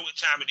 people, you know what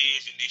time it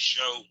is in this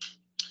show.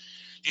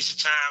 It's a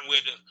time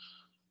where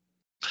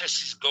the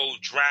pussies go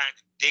dry,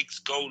 the dicks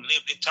go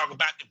limp. They talk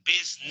about the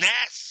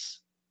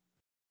business.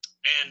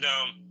 And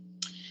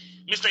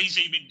Mr. You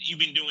said you've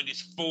been doing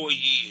this 4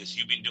 years.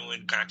 You've been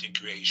doing content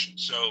creation.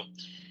 So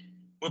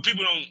what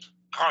people don't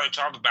hardly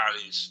talk about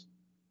is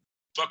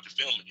fuck the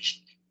filming, the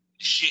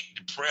shit,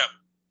 the prep,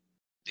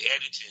 the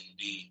editing,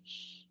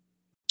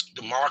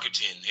 the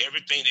marketing,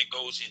 everything that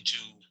goes into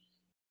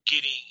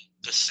getting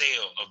the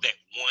sale of that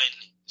one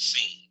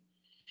scene.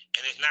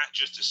 And it's not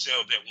just the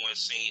sale of that one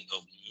scene,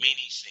 of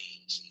many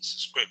scenes and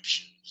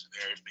subscriptions and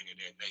everything of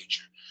that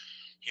nature.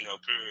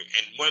 Period.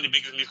 And one of the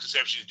biggest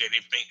misconceptions is that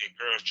they think that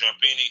girls jump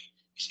in it.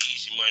 It's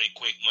easy money,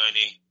 quick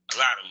money, a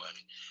lot of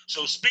money.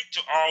 So speak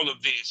to all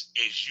of this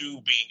as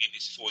you being in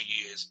this 4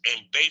 years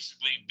and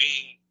basically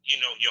being,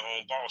 your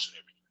own boss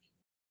and everything.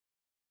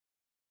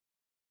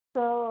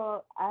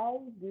 So I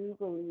do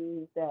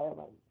believe that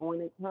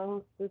when it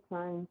comes to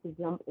trying to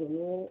jump in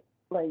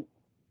it,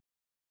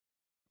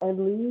 at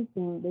least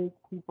make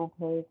people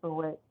pay for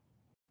what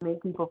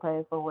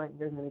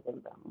you're gonna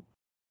give them.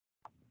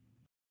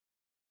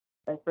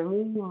 Like for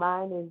me,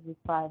 mine is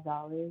just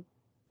 $5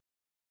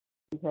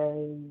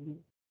 because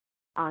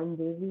I'm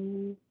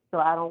busy, so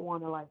I don't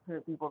want to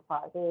hurt people's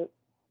pockets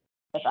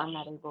if I'm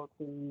not able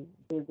to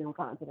give them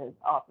confidence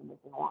often as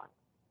they want.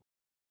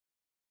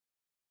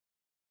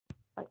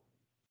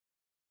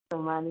 So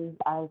mine is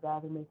I'd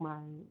rather make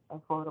mine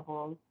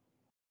affordable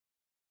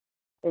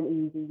and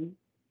easy.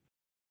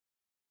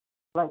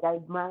 I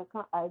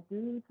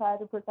do try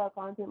to put out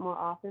content more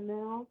often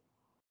now,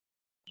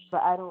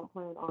 but I don't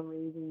plan on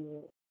raising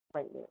it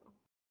right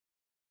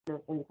now,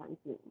 anytime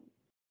soon.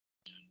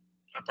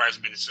 My price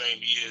has been the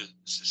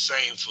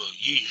same for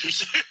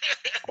years.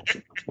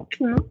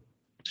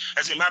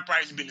 I said my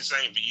price has been the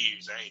same for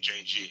years. I ain't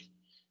changed shit.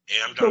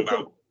 And I'm talking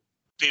about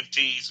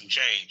 15 some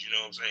change, you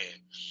know what I'm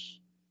saying?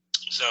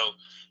 So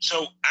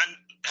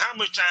how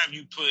much time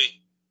you put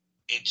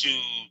into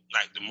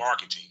the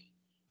marketing,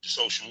 the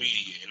social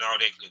media and all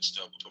that good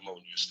stuff with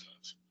promoting your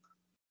stuff?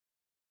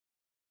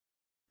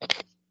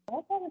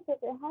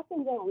 It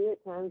happens at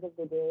weird times of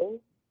the day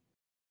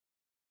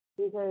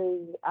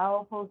because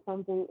I'll post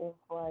something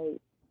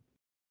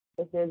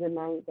if there's a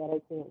night that I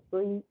can't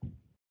sleep.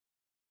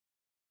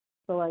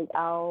 So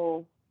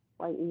I'll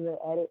either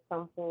edit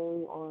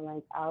something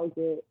or I'll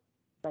get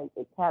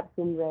the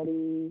caption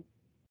ready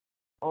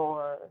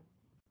or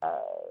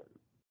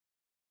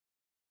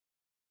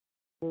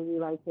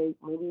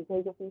maybe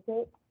take a few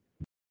pics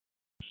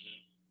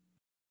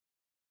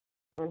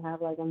and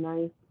have a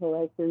nice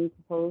collection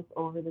to post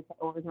over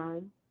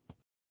time.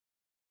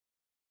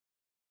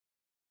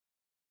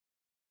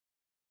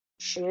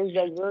 For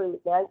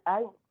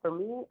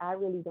me, I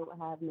really don't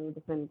have no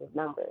definitive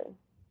number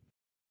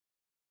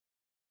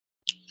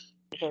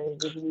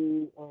because of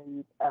me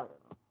and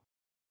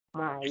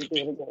my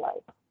day-to-day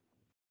life.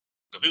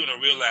 But people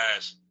don't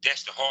realize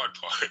that's the hard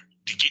part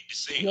to get the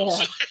sales.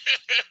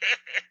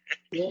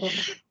 Yeah. Yeah.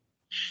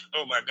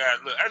 Oh my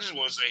God! Look, I just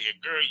want to say,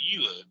 girl,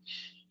 you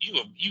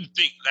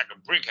think like a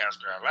brick house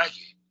girl. I like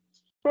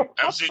it.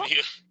 I'm sitting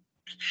here.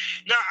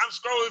 Now I'm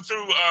scrolling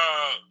through,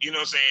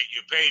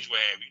 your page where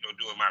I have,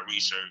 doing my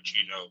research.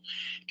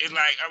 It's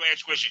like I'm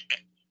asking a question.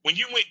 When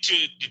you went to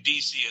the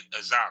DC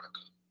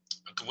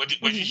Exotica,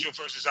 was this your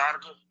first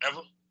Exotica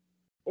ever?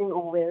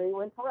 It very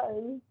much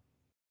was.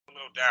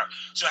 No doubt.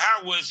 So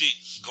how was it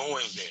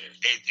going there,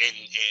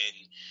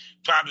 and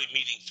probably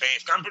meeting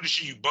fans? I'm pretty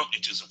sure you bumped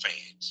into some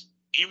fans,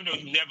 even though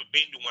you've never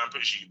been to one. I'm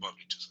pretty sure you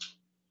bumped into some.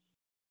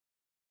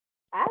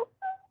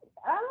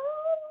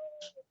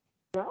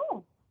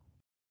 No.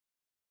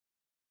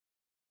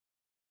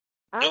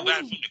 Nobody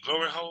from the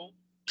glory hole.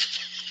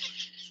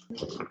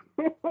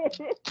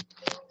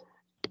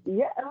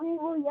 Yeah,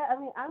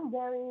 I'm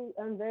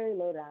very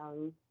low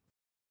down.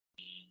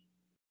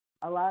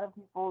 A lot of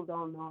people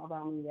don't know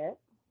about me yet.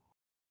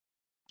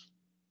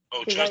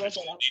 Oh, trust me,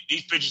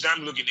 these pictures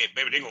I'm looking at,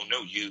 baby, they're gonna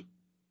know you.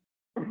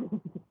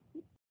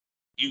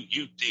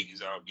 You think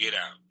it's all get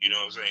out, you know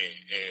what I'm saying?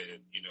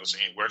 And you know what I'm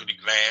saying, working the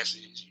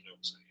glasses, you know what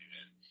I'm saying?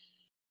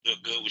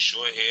 Look good with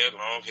short hair,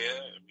 long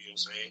hair, you know what I'm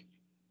saying?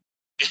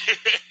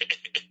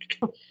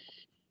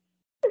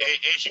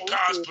 and she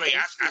cosplay.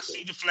 I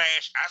see the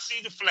Flash. I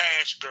see the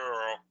Flash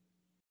girl.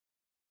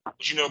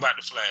 What you know about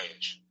the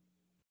Flash?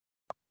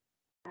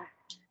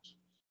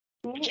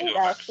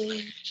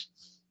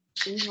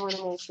 He's one of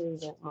my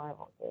favorite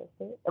Marvel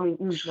characters. I mean,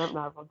 not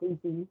Marvel,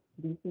 DC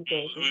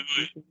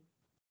characters.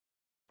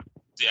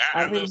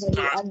 I've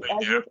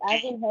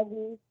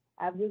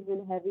just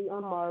been heavy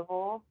on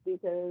Marvel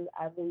because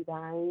I've been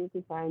dying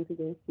to find to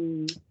go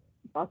see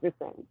Doctor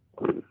Strange.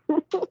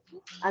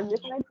 I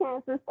missed my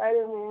chance for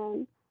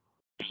Spider-Man.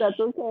 That's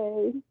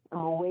okay. I'm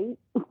gonna wait.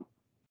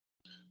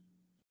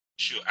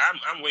 Sure,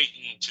 I'm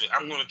waiting to.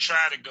 I'm gonna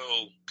try to go.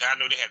 I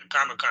know they had the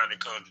Comic-Con that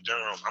comes to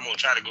Durham. I'm gonna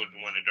try to go to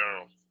the one in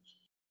Durham.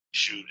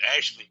 Shoot,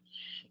 actually,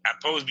 I'm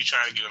supposed to be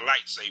trying to get a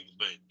lightsaber,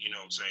 but you know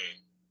what I'm saying.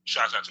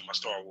 Shouts out to my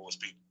Star Wars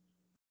people.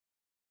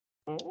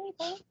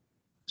 Okay.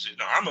 So,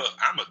 no, I'm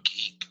a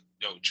geek.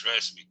 Yo,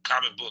 trust me.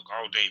 Comic book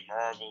all day,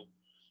 Marvel,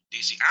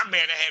 DC. I'm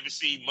mad I haven't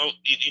seen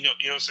you know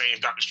what I'm saying,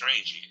 Doctor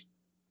Strange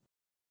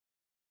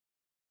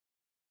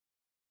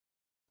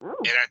yet. Oh.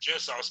 And I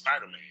just saw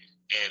Spider-Man.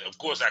 And of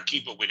course I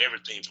keep up with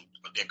everything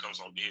that comes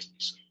on Disney.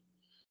 So.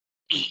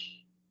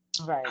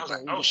 Right. I was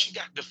like, oh, she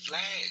got the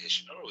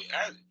Flash. Oh,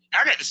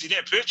 I got to see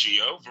that picture,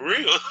 yo, for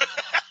real.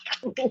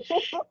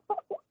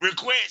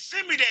 Request,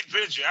 send me that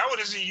picture. I want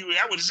to see you.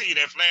 I want to see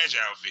that Flash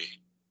outfit.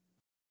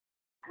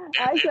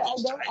 I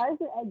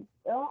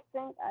don't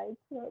think I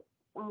took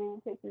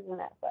pictures in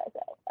that Flash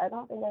outfit. I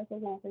don't think I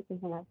took any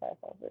pictures in that Flash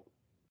outfit.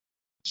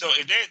 So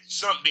is that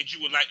something that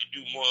you would like to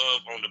do more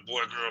of on the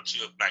boy girl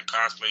tip, like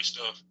cosplay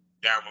stuff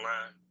down the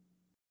line?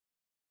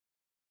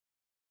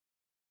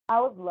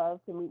 I would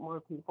love to meet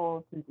more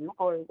people to do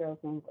boy girl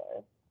things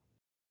with.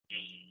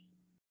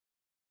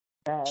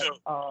 That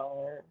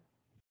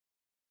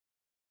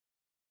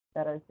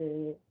are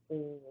serious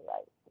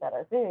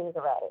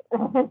about it.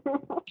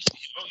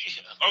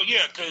 Oh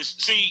yeah, because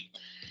see,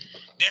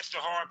 that's the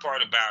hard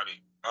part about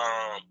it.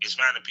 Is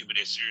finding people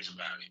that's serious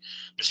about it.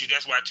 But see,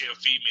 that's why I tell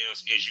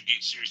females, as you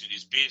get serious in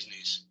this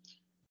business,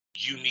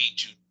 you need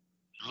to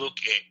look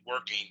at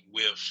working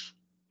with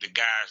the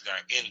guys that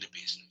are in the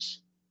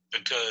business,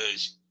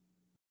 because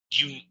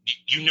you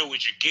know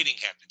what you're getting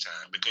half the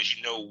time, because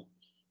you know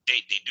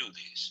they do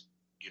this.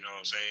 You know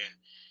what I'm saying?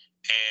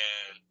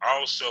 And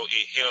also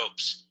it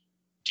helps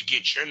to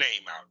get your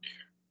name out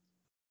there.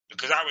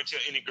 Because I would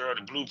tell any girl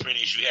the blueprint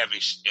is you have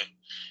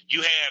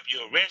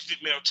your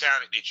resident male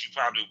talent that you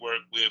probably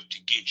work with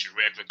to get your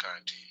regular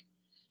content.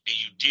 Then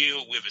you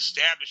deal with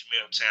established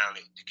male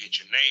talent to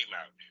get your name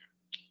out there.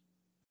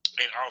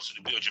 And also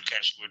to build your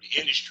connection with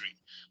the industry.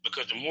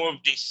 Because the more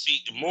they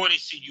see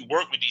you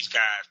work with these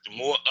guys, the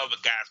more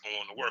other guys going to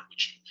want to work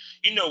with you.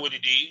 You know what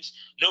it is.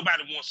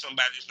 Nobody wants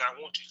somebody that's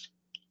not wanted.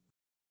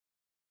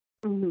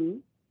 Mm-hmm.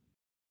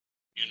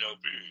 You know,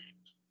 period.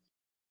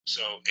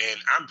 So,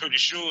 and I'm pretty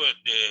sure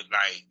that,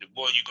 like, the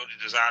more you go to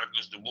these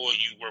articles, the more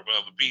you work with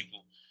other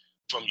people,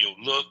 from your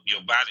look,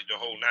 your body, the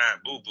whole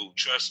nine, boo-boo,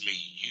 trust me,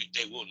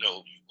 they will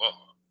know who you are.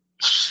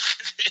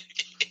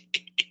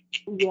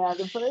 Yeah,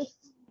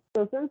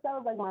 so since that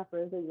was like my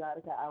first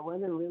exotica, I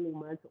wasn't really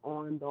much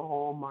on the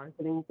whole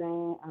marketing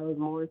thing. I was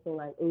more so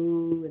like,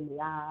 ooh, in the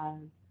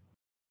eyes.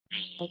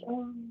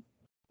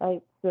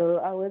 So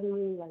I wasn't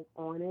really like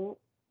on it.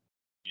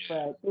 Yeah.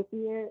 But this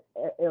year,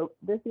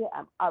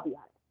 I'll be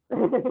honest.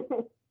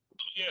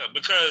 Yeah,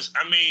 because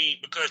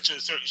to a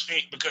certain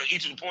extent, because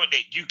even to the point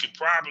that you could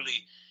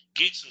probably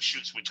get some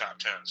shoots with top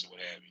talents or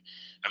what have you.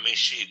 I mean,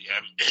 shit, you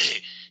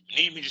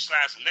need me to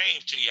slide some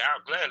names to you,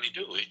 I'll gladly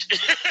do it.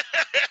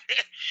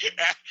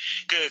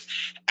 Because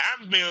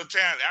I'm male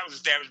talent. I was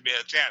established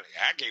male talent.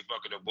 I can't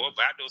fuck it no more,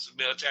 but I know some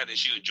male talent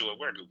that you enjoy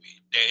working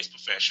with. That is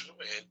professional,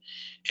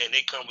 and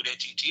they come with that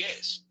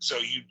TTS. So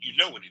you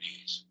know what it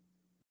is.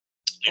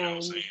 You know what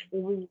I'm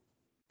saying?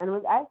 It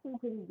was actually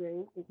pretty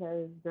great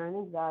because during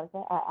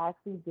Exotica, I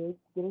actually did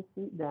get a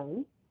shoot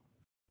done.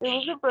 It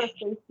was a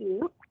birthday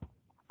shoot.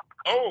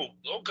 Oh,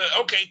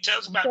 okay. Tell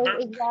us about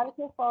birthday.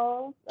 Exotica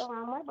falls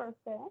around my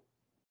birthday.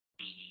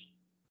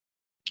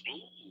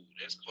 Ooh,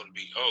 that's going to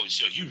be. Oh,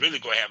 so you really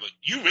gonna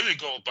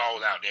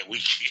ball out that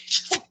weekend?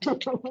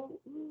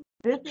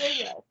 This year,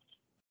 yes.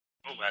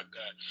 Oh my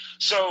God!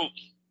 So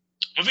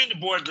within the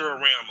boy girl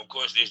realm, of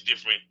course, there's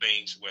different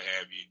things, what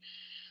have you.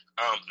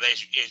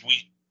 as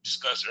we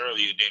discussed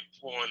earlier, that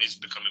porn is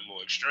becoming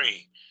more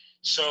extreme.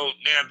 So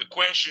now the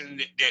question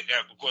that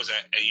of course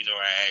I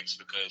asked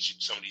because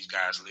some of these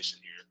guys listen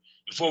here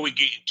before we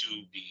get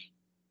into the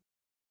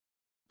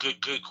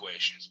good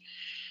questions.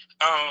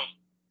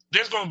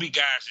 There's going to be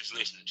guys that's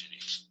listening to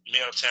this,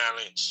 male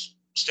talents,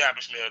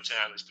 established male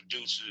talents,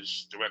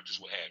 producers, directors,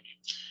 what have you.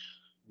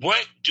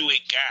 What do a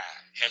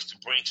guy has to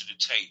bring to the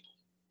table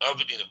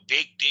other than a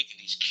big dick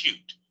and he's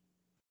cute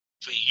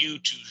for you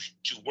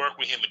to work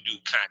with him and do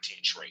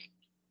content trade?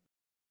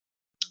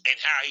 And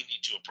how he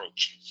need to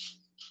approach you?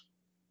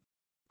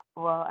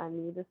 Well, I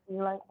need to see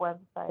like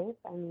websites.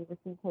 I need to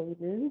see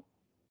pages.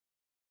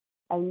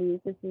 I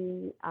need to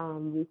see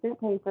recent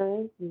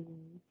papers.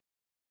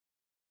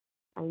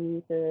 I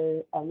need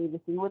to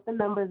see what the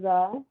numbers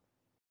are.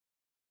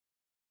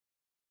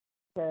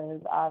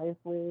 Because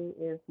obviously,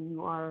 if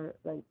you are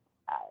like,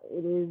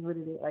 it is what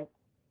it is. Like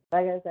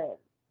I said,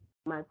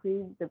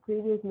 the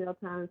previous male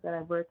talents that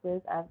I've worked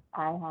with, I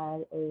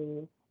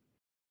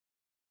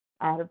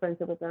had a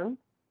friendship with them.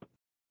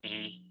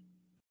 Mm-hmm.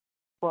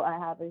 Well, I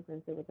have a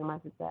friendship with them, I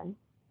should say.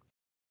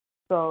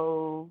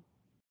 So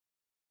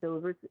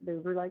those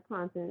were like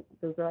content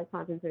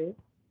trades.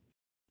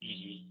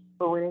 Mm-hmm.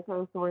 But when it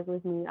comes to working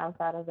with me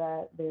outside of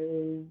that, there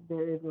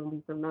is going to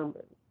be some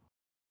numbers.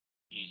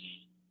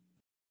 Mm-hmm.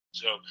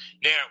 So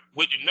now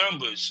with the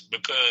numbers,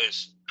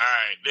 because all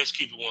right, let's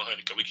keep it 100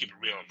 because we keep it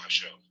real on my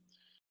show.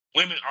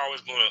 Women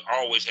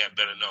always have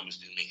better numbers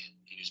than men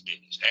in this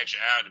business.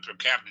 Actually, the per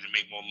capita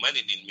make more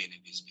money than men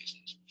in this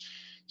business.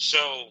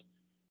 So,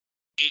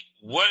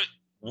 what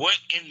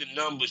in the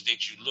numbers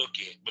that you look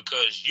at?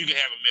 Because you can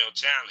have a male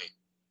talent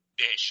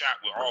that shot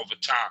with all the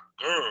top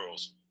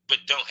girls, but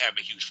don't have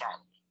a huge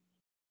following.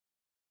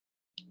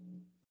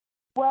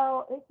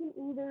 Well, it can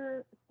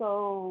either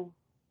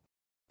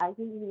I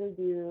can either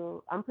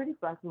do. I'm pretty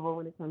flexible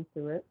when it comes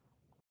to it.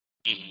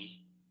 Mm-hmm.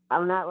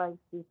 I'm not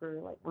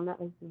super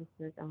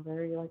strict. I'm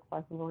very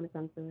flexible when it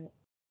comes to it.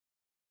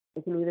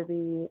 It can either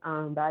be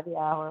by the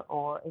hour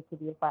or it could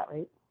be a flat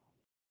rate,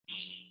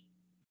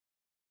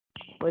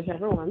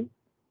 whichever one.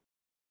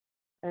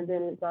 And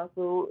then it's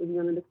also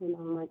going to depend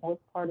on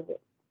what's part of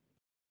it.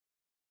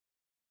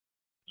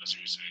 That's what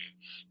you're saying.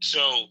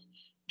 So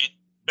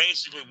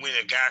basically, when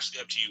a guy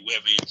steps to you,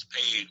 whether it's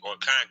paid or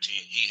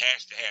content, he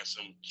has to have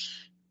some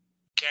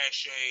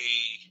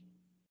cachet.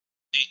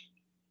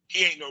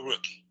 He ain't no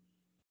rookie.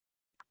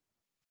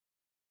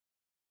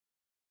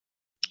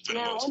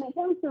 Now, when it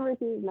comes to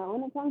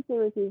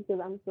rookies,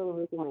 because I'm still a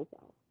rookie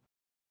myself,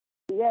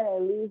 you gotta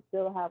at least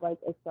still have a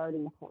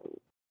starting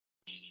point.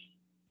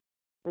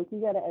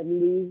 You gotta at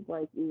least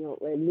at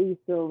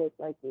least still look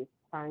like it's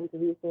trying to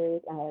be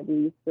serious, and at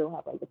least still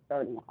have a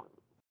starting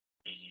point.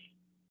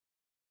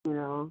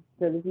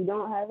 Because if you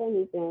don't have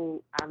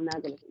anything, I'm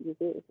not gonna take you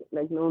seriously.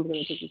 No one's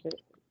gonna take you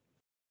seriously.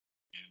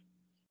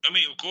 I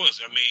mean, of course.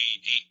 I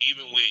mean,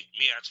 even with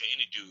me out to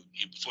any dude,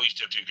 before you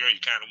step to a girl, you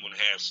kind of want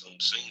to have some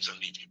scenes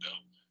underneath your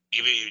belt.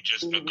 Even if it's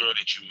just a girl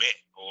that you met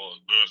or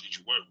girls that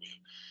you work with.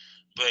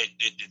 But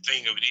the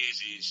thing of it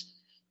is,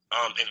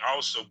 and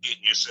also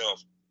getting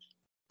yourself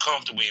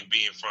comfortable in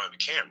being in front of the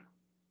camera.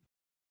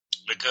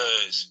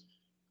 Because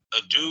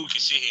a dude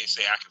can sit here and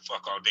say, I can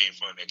fuck all day in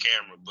front of that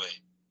camera, but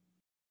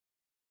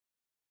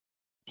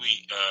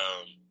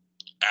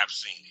I've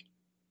seen it.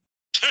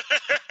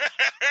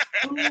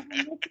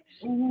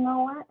 And you know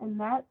what? And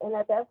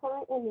at that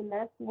point, and then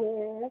that's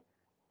where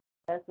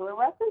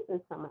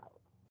references come out.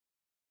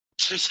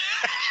 Because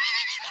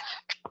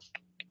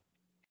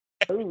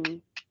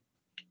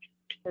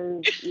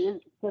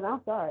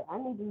I'm sorry, I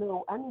need to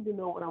know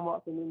what I'm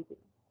walking into.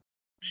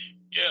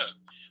 Yeah,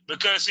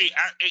 because see,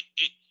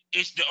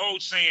 it's the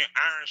old saying,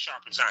 iron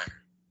sharpens iron.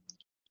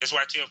 That's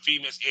why I tell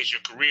females, as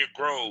your career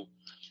grows,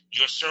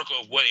 your circle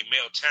of what a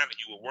male talent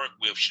you will work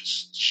with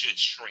should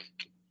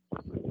shrink.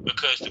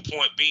 Because the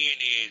point being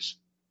is,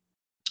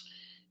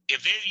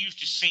 if they're used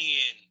to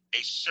seeing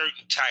a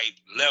certain type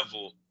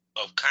level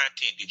of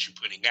content that you're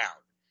putting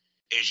out,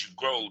 as you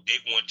grow, they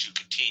want to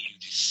continue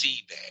to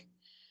see that.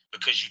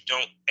 Because you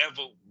don't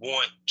ever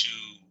want to,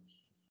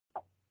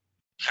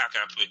 how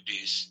can I put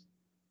this?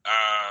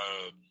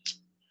 I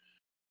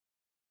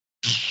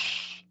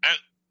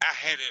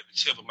had it at the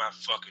tip of my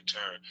fucking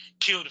tongue.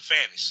 Kill the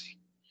fantasy.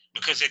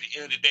 Because at the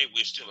end of the day,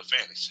 we're still a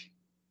fantasy.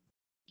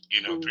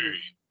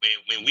 Period.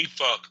 When we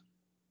fuck,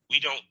 we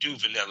don't do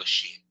vanilla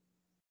shit.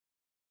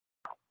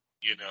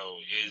 And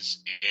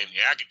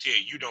I can tell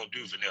you don't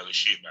do vanilla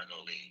shit by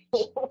no means.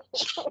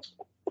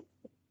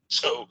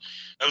 So,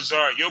 I'm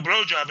sorry, your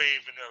blowjob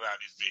ain't vanilla out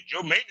this bitch.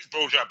 Your maintenance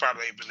blowjob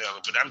probably ain't vanilla,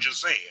 but I'm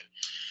just saying.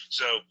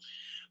 So,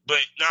 but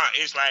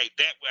it's like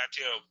that where I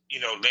tell,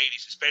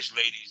 ladies,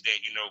 especially ladies that,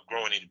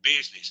 growing in the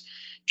business,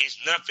 it's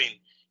nothing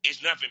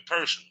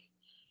personal.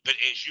 But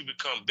as you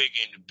become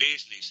bigger in the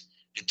business,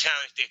 the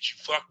talents that you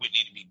fuck with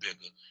need to be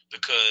bigger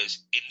because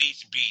it needs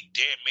to be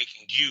they're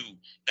making you,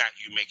 not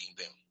you making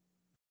them.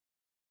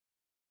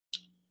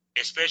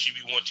 Especially if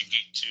you want to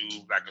get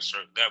to a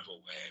certain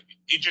level.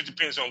 It just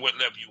depends on what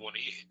level you want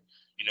to hit,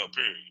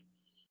 period.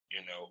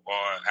 you know,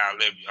 or how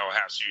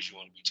serious you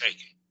want to be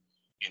taken,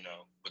 you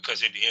know,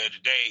 because at the end of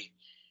the day,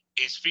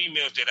 it's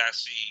females that I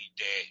see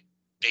that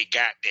they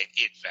got that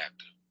it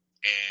factor,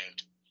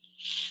 and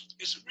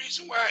it's the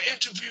reason why I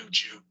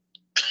interviewed you.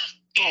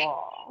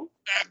 Aww.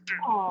 Factor.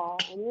 Aww,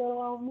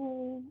 little old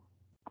me.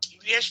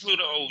 Yes,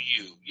 little old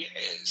you.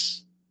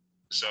 Yes.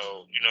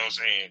 So, you know what I'm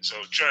saying?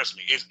 So trust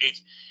me, it's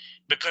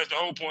because the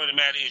whole point of the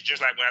matter is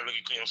just like when I look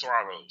at Kim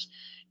Swallows.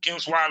 Kim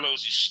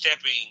Swallows is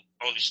stepping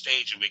on the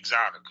stage of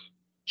Exotica.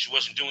 She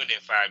wasn't doing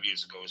that 5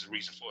 years ago. There's a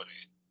reason for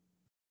that.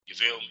 You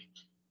feel me?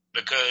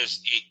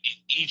 Because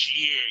each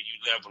year you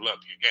level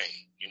up your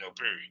game, you know,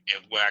 period.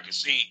 And where I can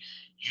see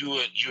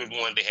you're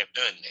one that have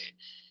done that.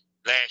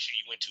 Last year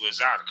you went to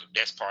Exotica.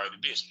 That's part of the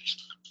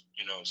business.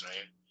 You know what I'm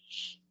saying?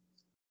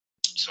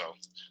 So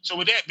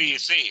with that being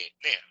said,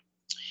 now,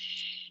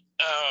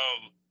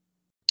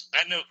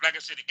 I know, like I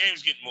said, the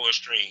game's getting more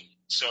extreme.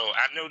 So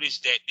I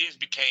noticed that this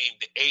became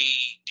the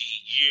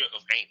year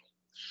of anal.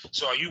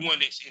 So are you one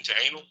that's into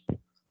anal?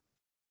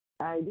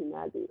 I do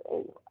not do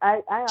anal.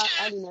 I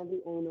do not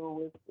do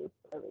anal with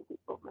other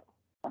people.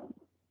 No,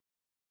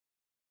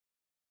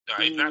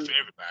 it's not for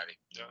everybody.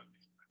 No.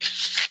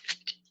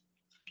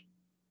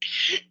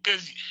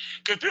 Because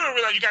people don't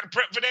realize you got to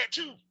prep for that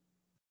too.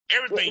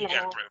 Everything you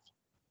got to prep for.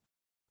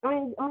 I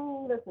mean,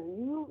 listen,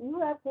 you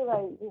have to,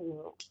 like, you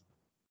know,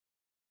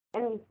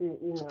 and you should,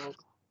 you know,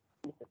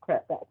 you should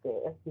prep back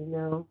there, you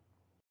know,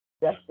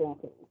 just in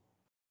case.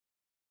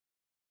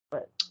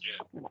 But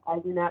yeah. I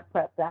do not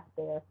prep back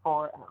there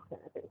for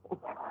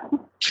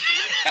penetration.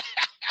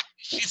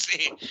 She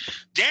said,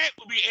 that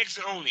would be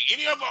exit only.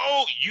 Any other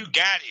old, you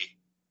got it.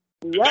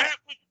 Yep.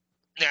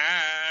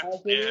 Nah.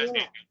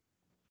 Yeah.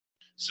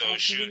 So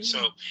shoot.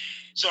 So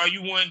are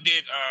you one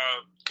that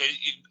cause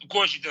of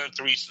course you've done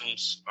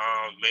threesomes,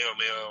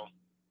 male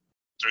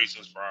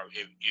threesomes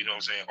probably, you know what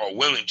I'm saying, or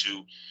willing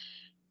to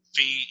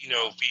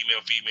female,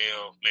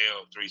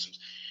 male threesomes.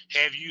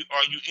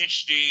 Are you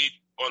interested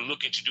or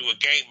looking to do a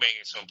gangbang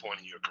at some point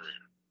in your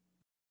career?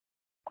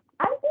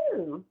 I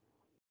do.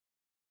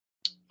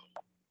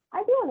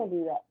 I do want to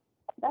do that.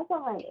 That's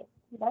on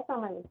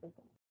my list.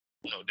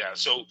 No doubt.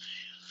 So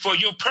for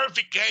your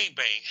perfect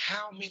gangbang,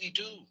 how many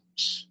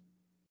dudes?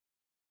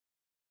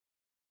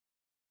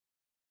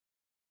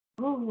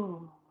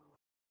 Ooh.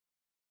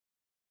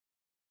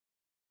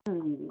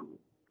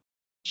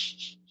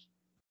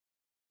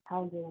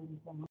 How do I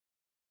do?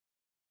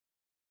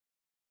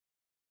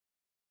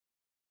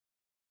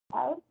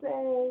 I would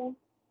say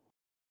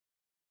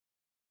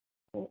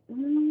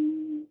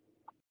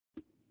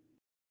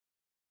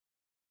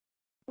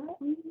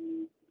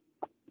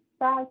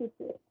 5 to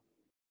 6.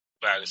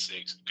 5 to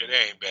 6. Good,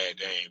 that ain't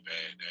bad.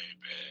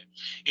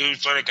 It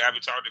was funny because I be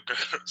talking to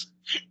girls.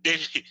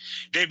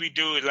 they be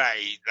doing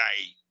like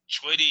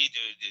 20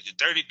 to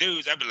 30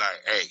 dudes. I be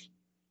like, hey,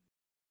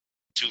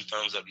 2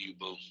 thumbs up to you,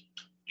 boo.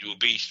 You a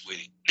beast with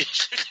it.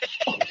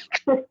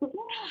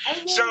 I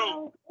mean,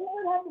 so it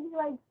would have to be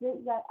like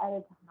 6 at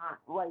a time,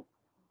 like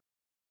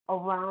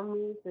around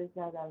me, 6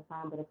 at a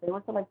time. But if they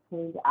were to like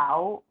change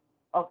out,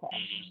 okay.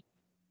 Mm-hmm.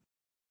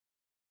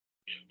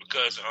 Yeah,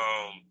 because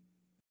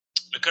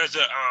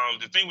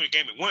the thing with the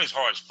game, one is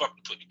hard as fuck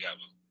to put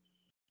together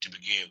to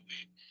begin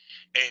with,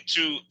 and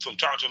 2, from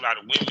talking to a lot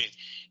of women,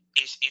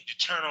 the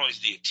turn on is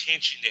the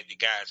attention that the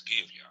guys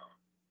give y'all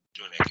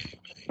during that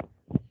game, man,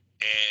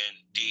 and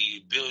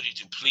the ability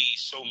to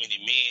please so many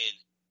men.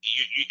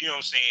 You know what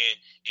I'm saying,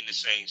 in the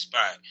same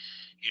spot.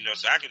 You know,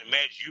 so I can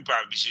imagine you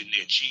probably be sitting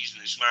there cheesing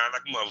and smiling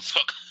like a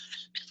motherfucker.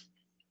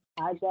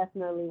 I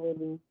definitely would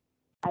be.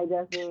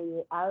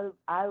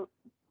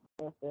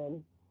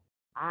 Listen,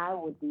 I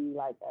would be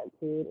like a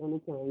kid in a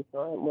candy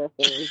store.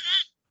 Listen.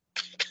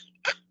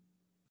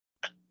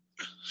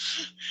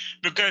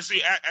 Because,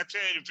 see, I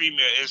tell you, the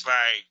female, it's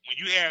like when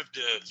you have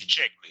the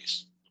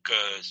checklist,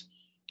 because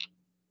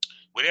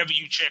whatever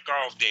you check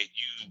off that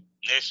you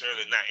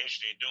necessarily not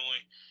interested in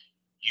doing,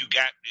 you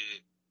got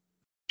to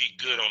be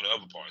good on the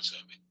other parts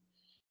of it.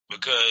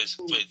 Because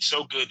it's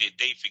so good that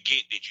they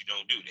forget that you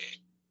don't do that.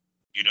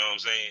 You know what I'm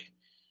saying?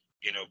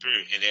 You know,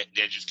 period. And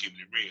that just keeps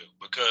it real.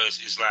 Because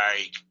it's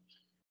like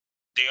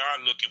they are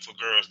looking for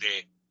girls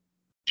that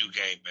do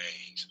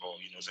gangbangs or,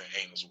 you know what I'm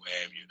saying, angles or what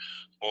have you.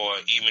 Or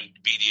even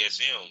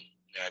BDSM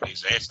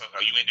nowadays.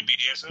 Are you into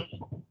BDSM?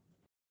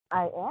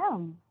 I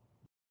am.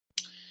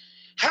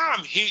 How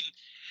I'm hitting?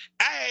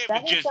 I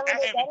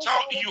haven't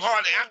talked to you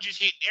hardly. I'm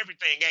just hitting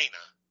everything, ain't I?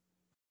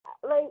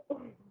 Like,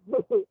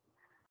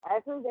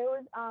 actually, there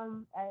was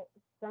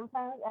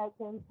sometimes at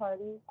Kim's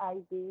parties,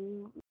 I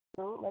do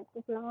like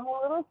to film a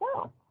little show.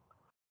 Oh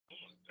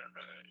my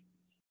God.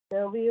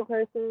 There'll be a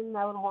person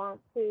that would want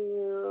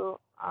to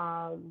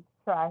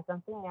try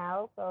something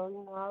out,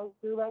 so I'll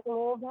do like a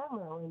little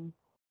demo,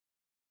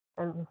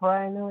 and before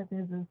I know it,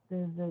 there's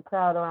a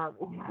crowd around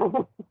me.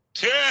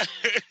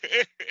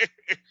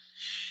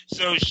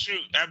 So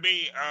shoot, I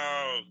mean,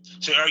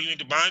 so are you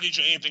into bondage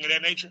or anything of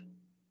that nature?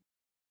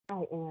 I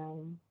am.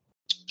 Oh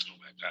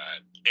my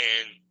God!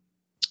 And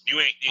you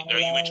ain't? Are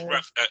you into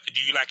rough?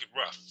 Do you like it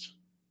rough?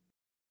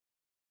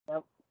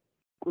 Yep.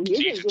 Well, So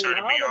you just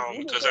turning me on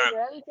because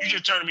you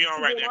just turning me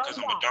on right now because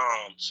I'm a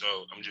dom.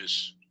 So I'm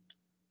just.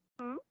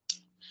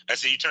 I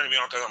said you turning me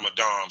on because I'm a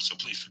dom. So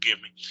please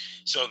forgive me.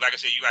 So like I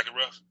said, you like it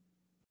rough?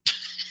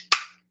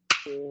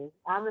 Yeah,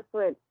 I'm a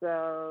switch,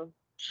 so.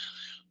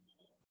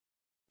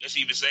 That's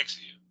even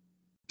sexier.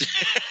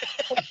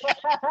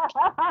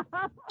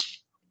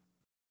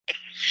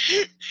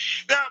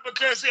 No,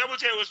 because see, I'm gonna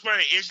tell you what's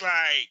funny. It's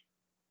like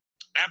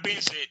I've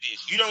been said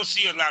this. You don't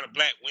see a lot of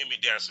black women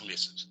that are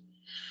submissives.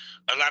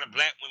 A lot of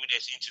black women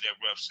that's into that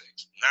rough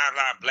sex. Not a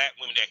lot of black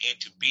women that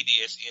into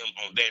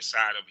BDSM on that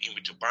side of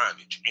into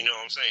bondage. You know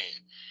what I'm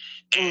saying?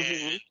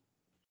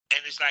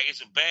 And it's like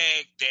it's a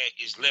bag that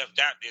is left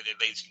out there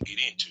that ladies can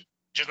get into.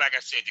 Just like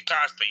I said, the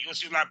cosplay. You don't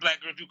see a lot of black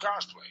girls do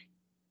cosplay.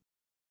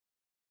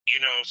 You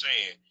know what I'm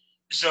saying?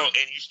 So,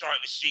 and you're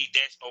starting to see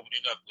that's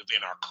opening up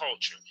within our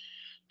culture.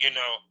 You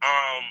know,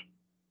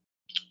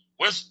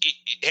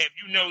 have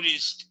you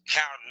noticed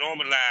how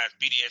normalized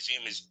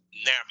BDSM is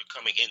now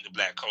becoming in the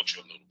black culture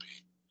a little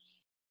bit?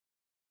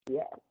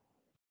 Yes.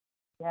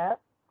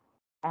 Yep.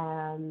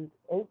 And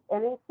it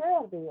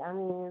should be. I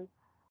mean,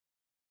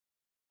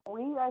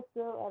 we are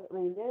still. I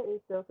mean, there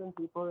is still some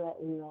people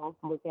that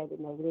look at it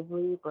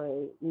negatively,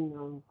 but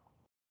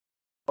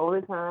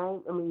over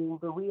time, I mean,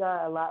 but we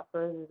are a lot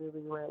further than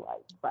we were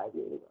like 5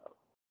 years ago.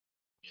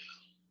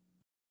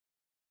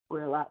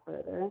 We're a lot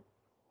further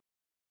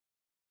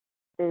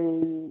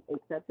in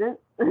acceptance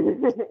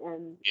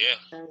and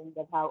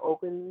of how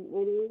open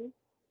it is.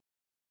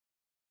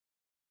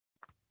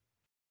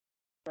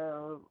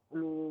 So, I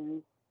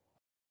mean,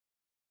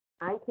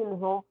 I can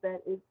hope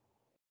that it's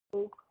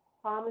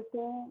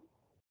promising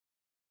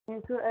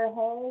future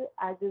ahead.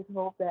 I just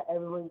hope that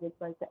everyone gets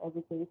like the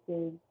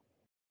education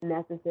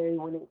necessary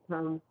when it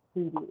comes to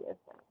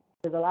BDSM.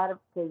 Because a lot of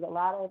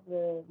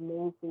the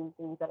mainstream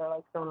things that are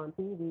like shown on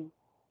TV,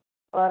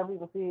 a lot of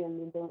people see it and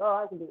then think,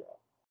 "Oh, I can do that."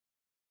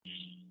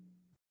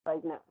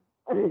 Like, no.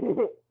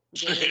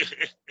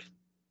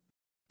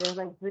 There's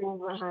like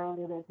things behind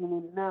it that you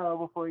need to know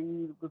before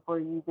you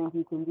think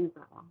you can do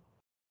something.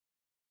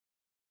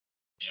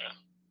 Yeah,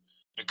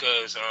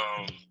 because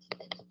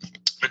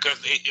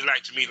it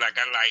like to me, like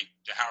I like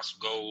the House of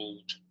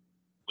Gold,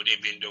 what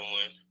they've been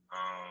doing,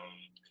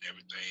 and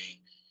everything.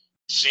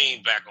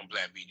 Seeing black on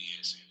black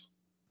BDSM,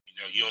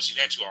 you don't see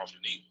that too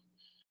often either.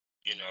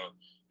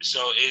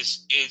 So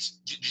it's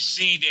to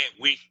see that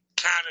we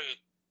kind of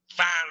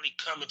finally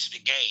coming to the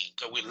game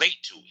because we're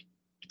late to it.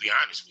 To be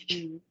honest with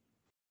you.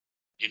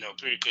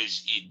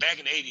 Because back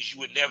in the 80s, you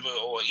would never,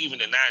 or even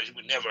the 90s, you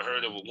would never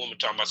heard of a woman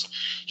talking about something.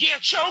 Yeah,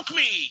 choke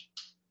me.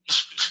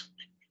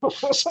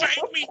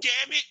 Spank me,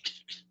 damn it.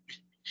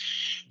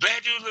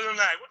 Black dude looking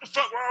like, what the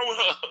fuck wrong with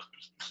her?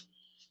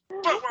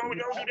 Fuck wrong with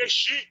you? Don't do that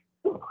shit.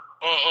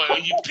 Or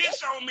you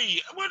piss on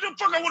me. What the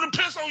fuck I want to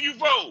piss on you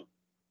for?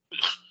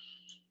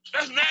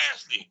 That's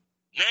nasty.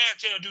 Now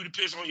tell a dude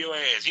to piss on your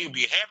ass. He'll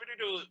be happy to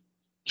do it.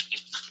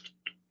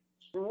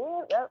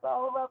 Yeah, that's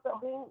all about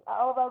being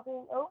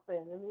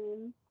open.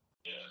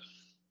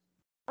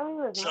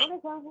 Listen, when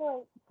it comes to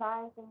like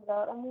trying things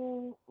out,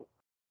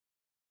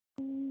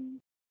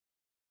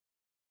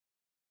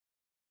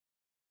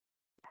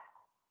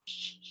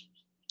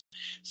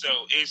 So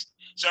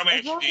I'm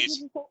asking this.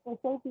 You take the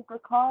safety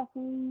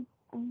precautions.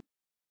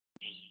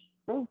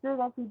 Make sure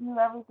that you do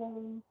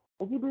everything.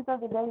 If you do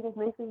something dangerous,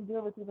 make sure you do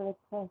it with people that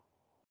trust.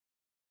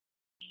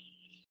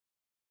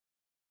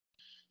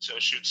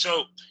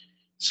 So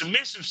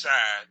submissive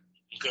side,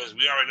 because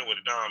we already know what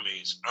a dom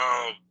is.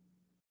 Are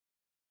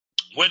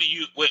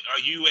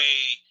you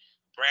a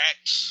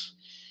brat,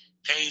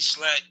 pain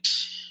slut?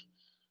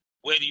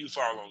 Where do you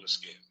fall on the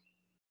scale?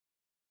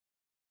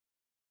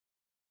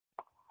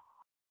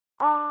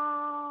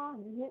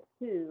 You hit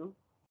 2.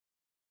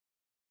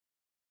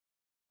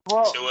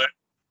 Well, so what?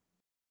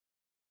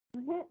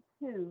 You hit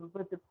 2,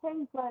 but the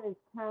pain slut is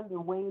kind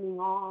of waning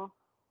off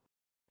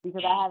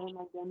because I haven't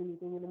like done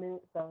anything in a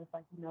minute. So it's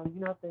like the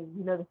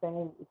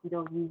saying, if you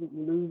don't use it,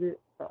 you lose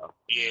it. So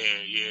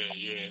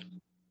yeah.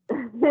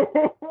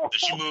 So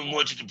she moved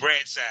more to the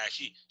brat side.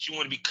 She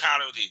want to be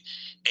coddled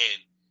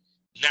and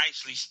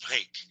nicely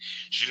spanked.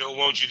 She don't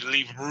want you to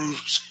leave a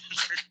bruise.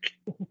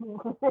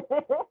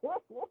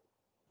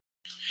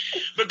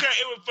 Because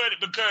it was funny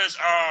because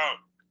I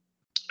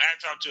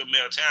talked to a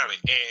male talent,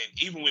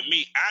 and even with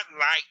me, I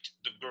liked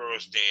the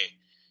girls that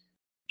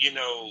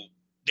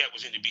that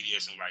was in the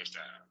BDSM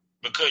lifestyle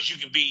because you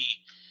can be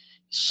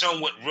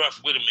somewhat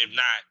rough with them, if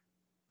not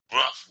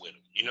rough with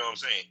them. You know what I'm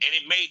saying? And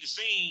it made the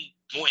scene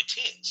more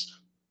intense.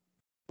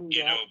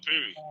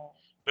 Period.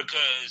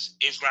 Because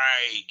it's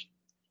like,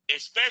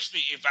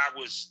 especially if I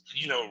was,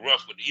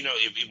 rough with,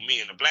 if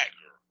me and a black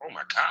girl. Oh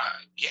my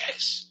God,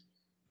 yes.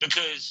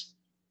 Because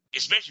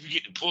especially if you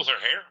get to pull her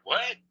hair.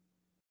 What?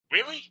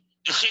 Really?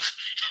 I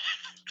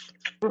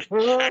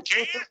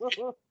can?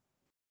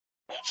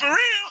 For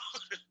real?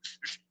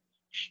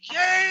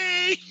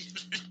 Yay!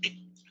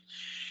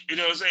 You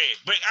know what I'm saying?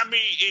 But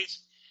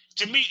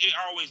to me, it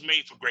always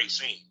made for great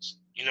scenes.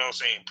 You know what I'm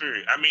saying?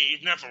 Period.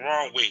 There's nothing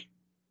wrong with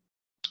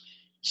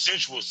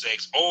sensual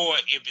sex, or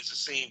if it's a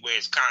scene where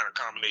it's kind of a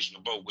combination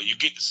of both, where you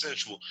get the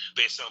sensual,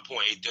 but at some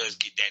point it does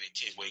get that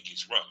intense where it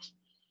gets rough,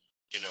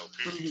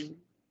 period. Mm-hmm.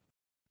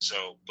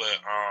 So,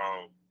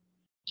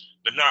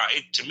 but nah,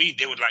 to me,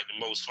 they were like the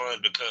most fun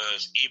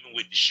because even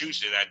with the shoots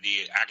that I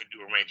did, I could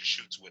do a range of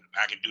shoots with them.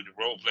 I could do the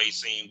role play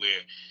scene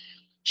where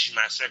she's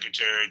my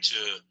secretary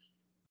to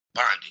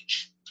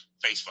bondage,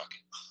 face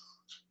fucking,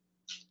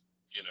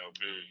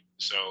 period.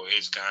 So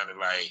it's kind of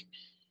like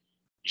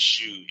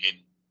shoot,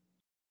 and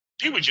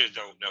people just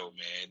don't know,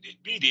 man.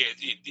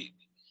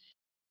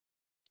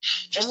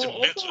 Just a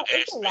mental aspect.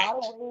 It's a lot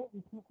of ways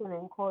that you can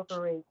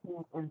incorporate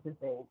kink into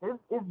things.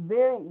 It's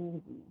very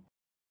easy.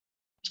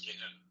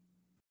 Yeah.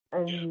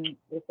 And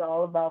it's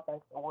all about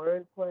like the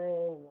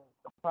wordplay and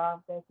the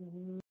props that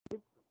you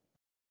use.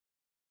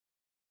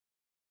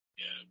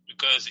 Yeah,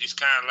 because it's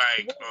kind of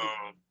like,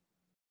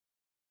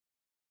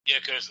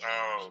 because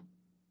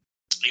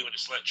even the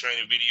slut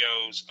training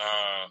videos,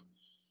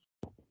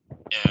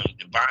 and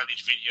the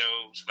bondage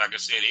videos, like I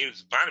said, it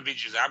was bondage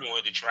videos I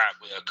wanted to try,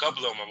 but a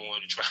couple of them I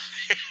wanted to try.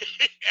 I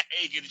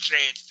ain't get a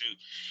chance to,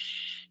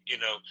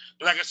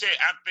 But like I said,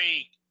 I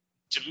think,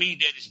 to me,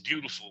 that is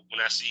beautiful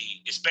when I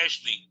see,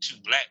 especially two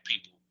black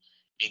people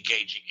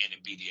engaging in the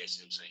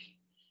BDSM scene.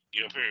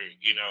 Period.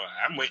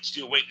 I'm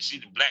still waiting to see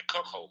the black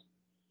cuckold.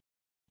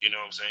 You know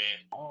what I'm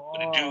saying?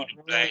 With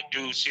the black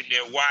dude sitting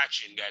there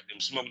watching, got them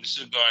smoking the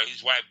cigar,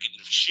 his wife getting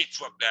the shit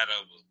fucked out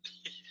of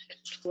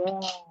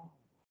her. Yeah.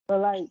 But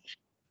like,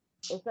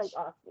 it's like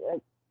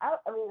I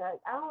don't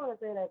want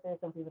to say that there's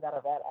some people that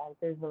are bad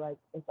actors, but like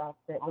it's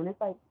authentic. When it's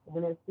like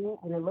when it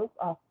looks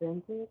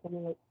authentic and it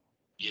like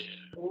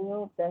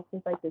real, that's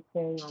just like the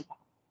cherry on top.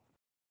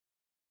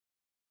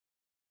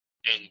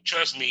 And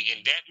trust me,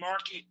 in that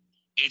market,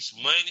 it's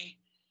money,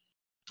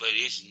 but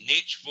it's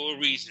niche for a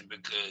reason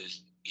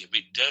because if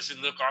it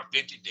doesn't look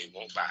authentic, they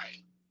won't buy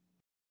it.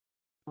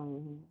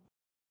 Mm-hmm.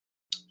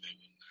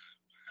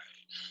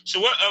 So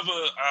what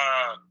other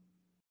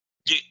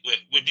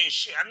with this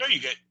shit? I know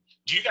you got.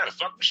 Do you got a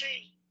fuck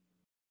machine?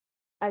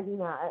 I do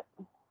not.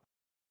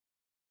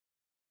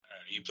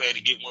 You plan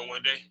to get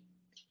one day?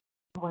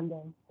 One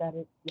day. That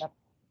is, yep.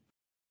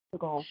 The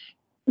goal.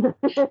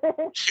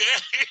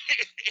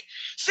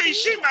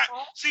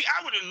 See,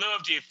 I would have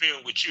loved to have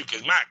filmed with you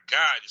because, my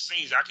God, the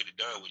scenes I could have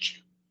done with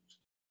you.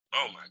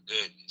 Oh, my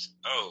goodness.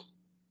 Oh,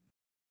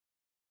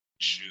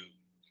 shoot.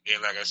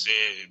 And like I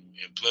said,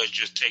 and plus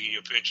just taking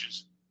your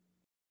pictures.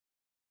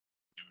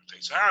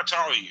 So how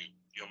tall are you?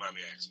 You don't mind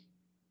me asking?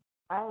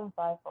 I am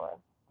 5'4". 5'4",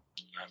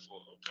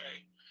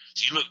 okay.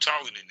 So you look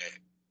taller than that.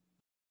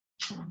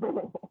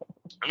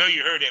 I know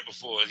you heard that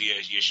before.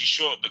 Yeah, she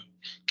short but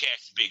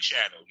casts a big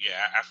shadow.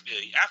 Yeah, I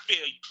feel you. I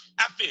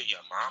feel you,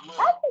 mama.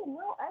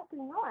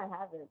 Actually, no, I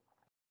haven't.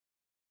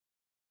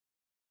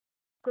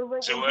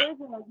 Because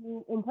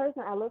in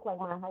person, I look like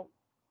my height.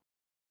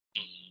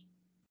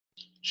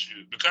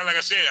 Shoot, because like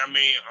I said,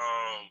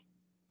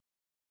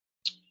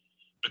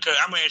 because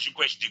I'm gonna ask you a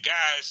question. Do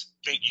guys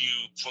think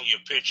you from your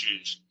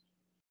pictures?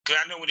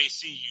 Because I know when they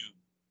see you,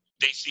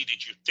 they see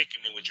that you're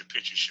thickening with your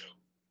picture show.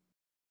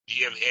 Have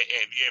you ever had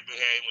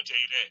anyone tell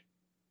you that?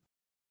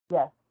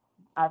 Yes,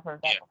 I've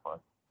heard that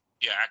before.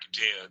 Yeah, I can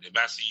tell. If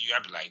I see you,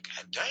 I'd be like,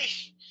 God dang.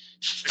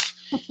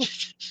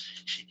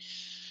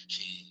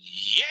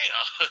 Yeah.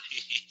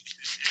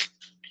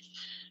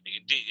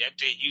 I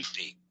tell you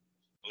think.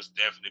 Most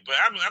definitely. But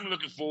I'm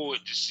looking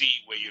forward to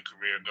see where your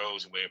career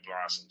goes and where it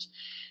blossoms.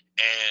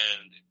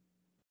 And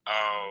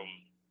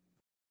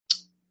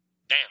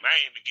damn, I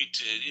didn't even get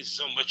to. There's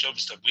so much other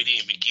stuff we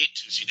didn't even get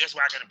to. See, that's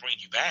why I got to bring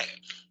you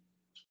back.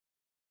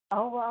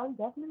 Oh, well, I'm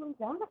definitely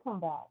down to come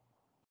back.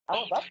 I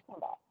would love to come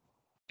back.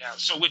 Now,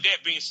 so with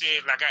that being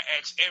said, like I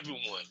asked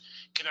everyone,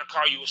 can I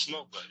call you a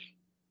smoke buddy?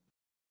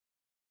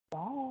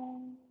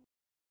 Bye.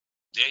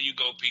 There you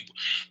go, people.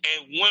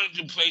 And one of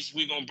the places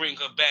we're going to bring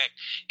her back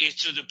is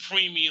to the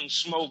Premium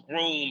Smoke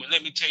Room. And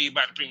let me tell you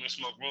about the Premium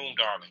Smoke Room,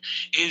 darling.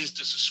 It is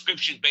the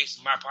subscription based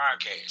on my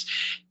podcast.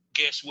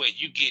 Guess what?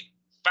 You get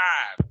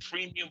 5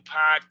 premium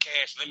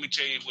podcasts. Let me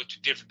tell you what the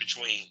difference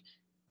between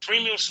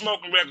premium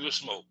smoke and regular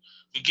smoke.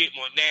 We get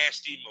more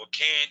nasty, more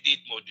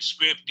candid, more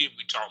descriptive.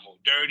 We talk more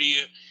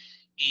dirtier.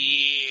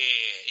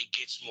 Yeah, it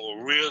gets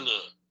more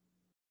realer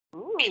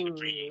in the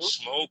Premium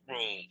Smoke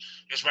Room.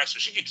 That's right. So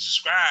she get to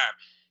describe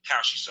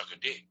how she suck a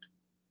dick.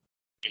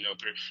 And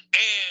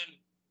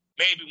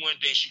maybe one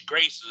day she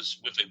graces us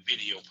with a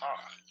video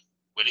pod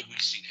where we can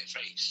see that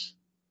face.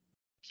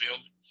 Feel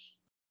me?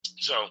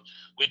 So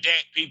with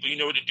that, people, you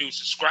know what to do.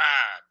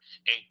 Subscribe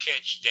and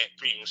catch that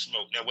Premium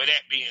Smoke. Now, with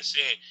that being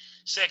said,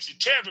 Sexy,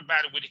 tell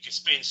everybody where they can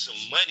spend some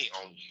money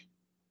on you.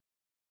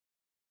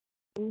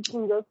 You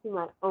can go to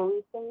my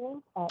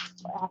OnlyFans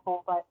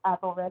at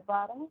Apple Red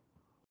Bottom,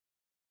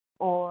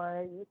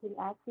 or you can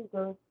actually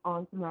go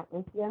onto my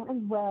Instagram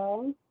as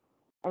well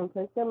and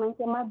click the link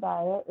in my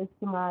bio. It's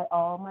to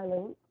all my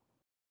links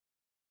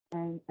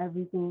and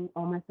everything,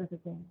 all my stuff is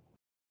there.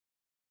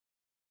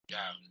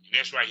 Yeah,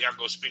 that's right. Y'all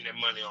go spend that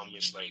money on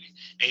Miss Lady.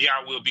 And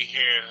y'all will be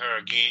hearing her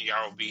again.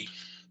 Y'all will be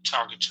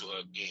talking to her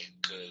again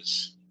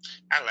because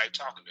I like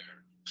talking to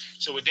her.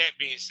 So with that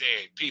being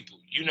said, people,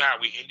 you know how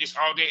we end this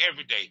all day,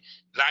 every day.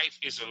 Life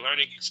is a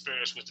learning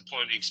experience. What's the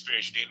point of the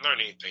experience? You didn't learn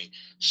anything.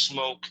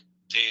 Smoke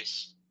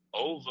this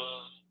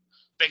over.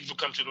 Thank you for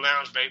coming to the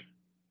lounge, baby.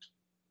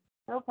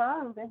 No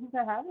problem. Thank you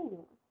for having me.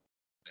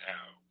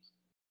 Now.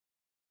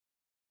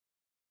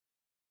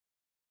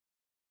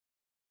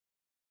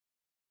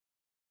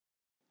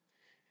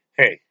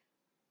 Hey,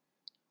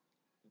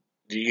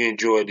 do you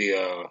enjoy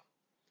the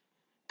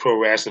pro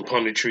wrestling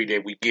punditry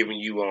that we're giving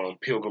you on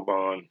Pilgrim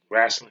Bond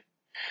Wrestling?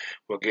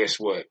 Well, guess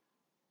what?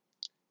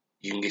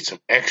 You can get some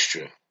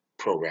extra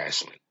pro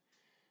wrestling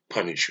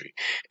punditry,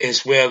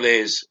 as well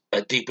as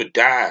a deeper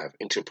dive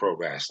into pro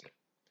wrestling.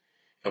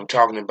 I'm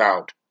talking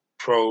about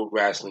Pro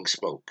Wrestling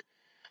Smoke,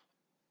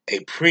 a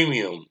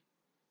premium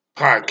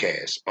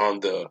podcast on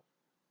the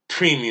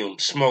premium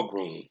smoke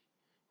room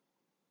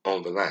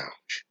on the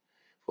lounge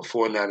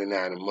for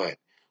 $4.99 a month.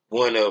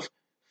 One of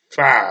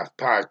 5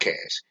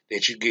 podcasts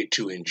that you get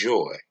to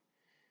enjoy,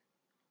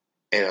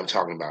 and I'm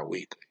talking about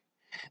weekly.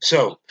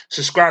 So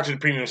subscribe to the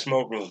Premium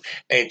Smoke Room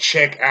and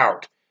check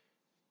out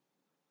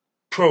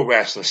Pro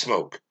Wrestling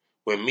Smoke,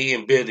 where me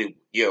and Billy,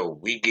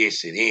 we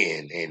gets it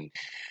in and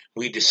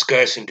we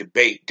discuss and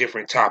debate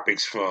different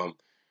topics from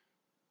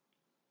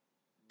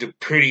the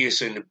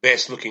prettiest and the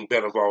best looking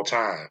belt of all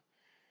time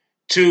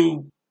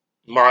to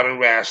modern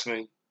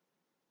wrestling,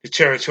 the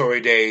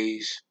territory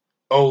days,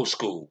 old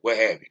school, what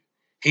have you.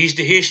 He's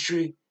the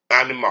history,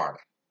 I'm the modern.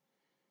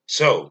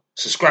 So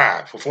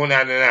subscribe for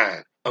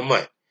 $4.99 a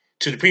month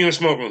to the Premium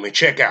Smoke Room and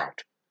check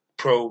out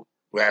Pro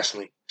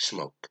Wrestling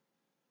Smoke.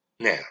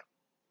 Now,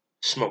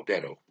 smoke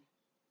that over.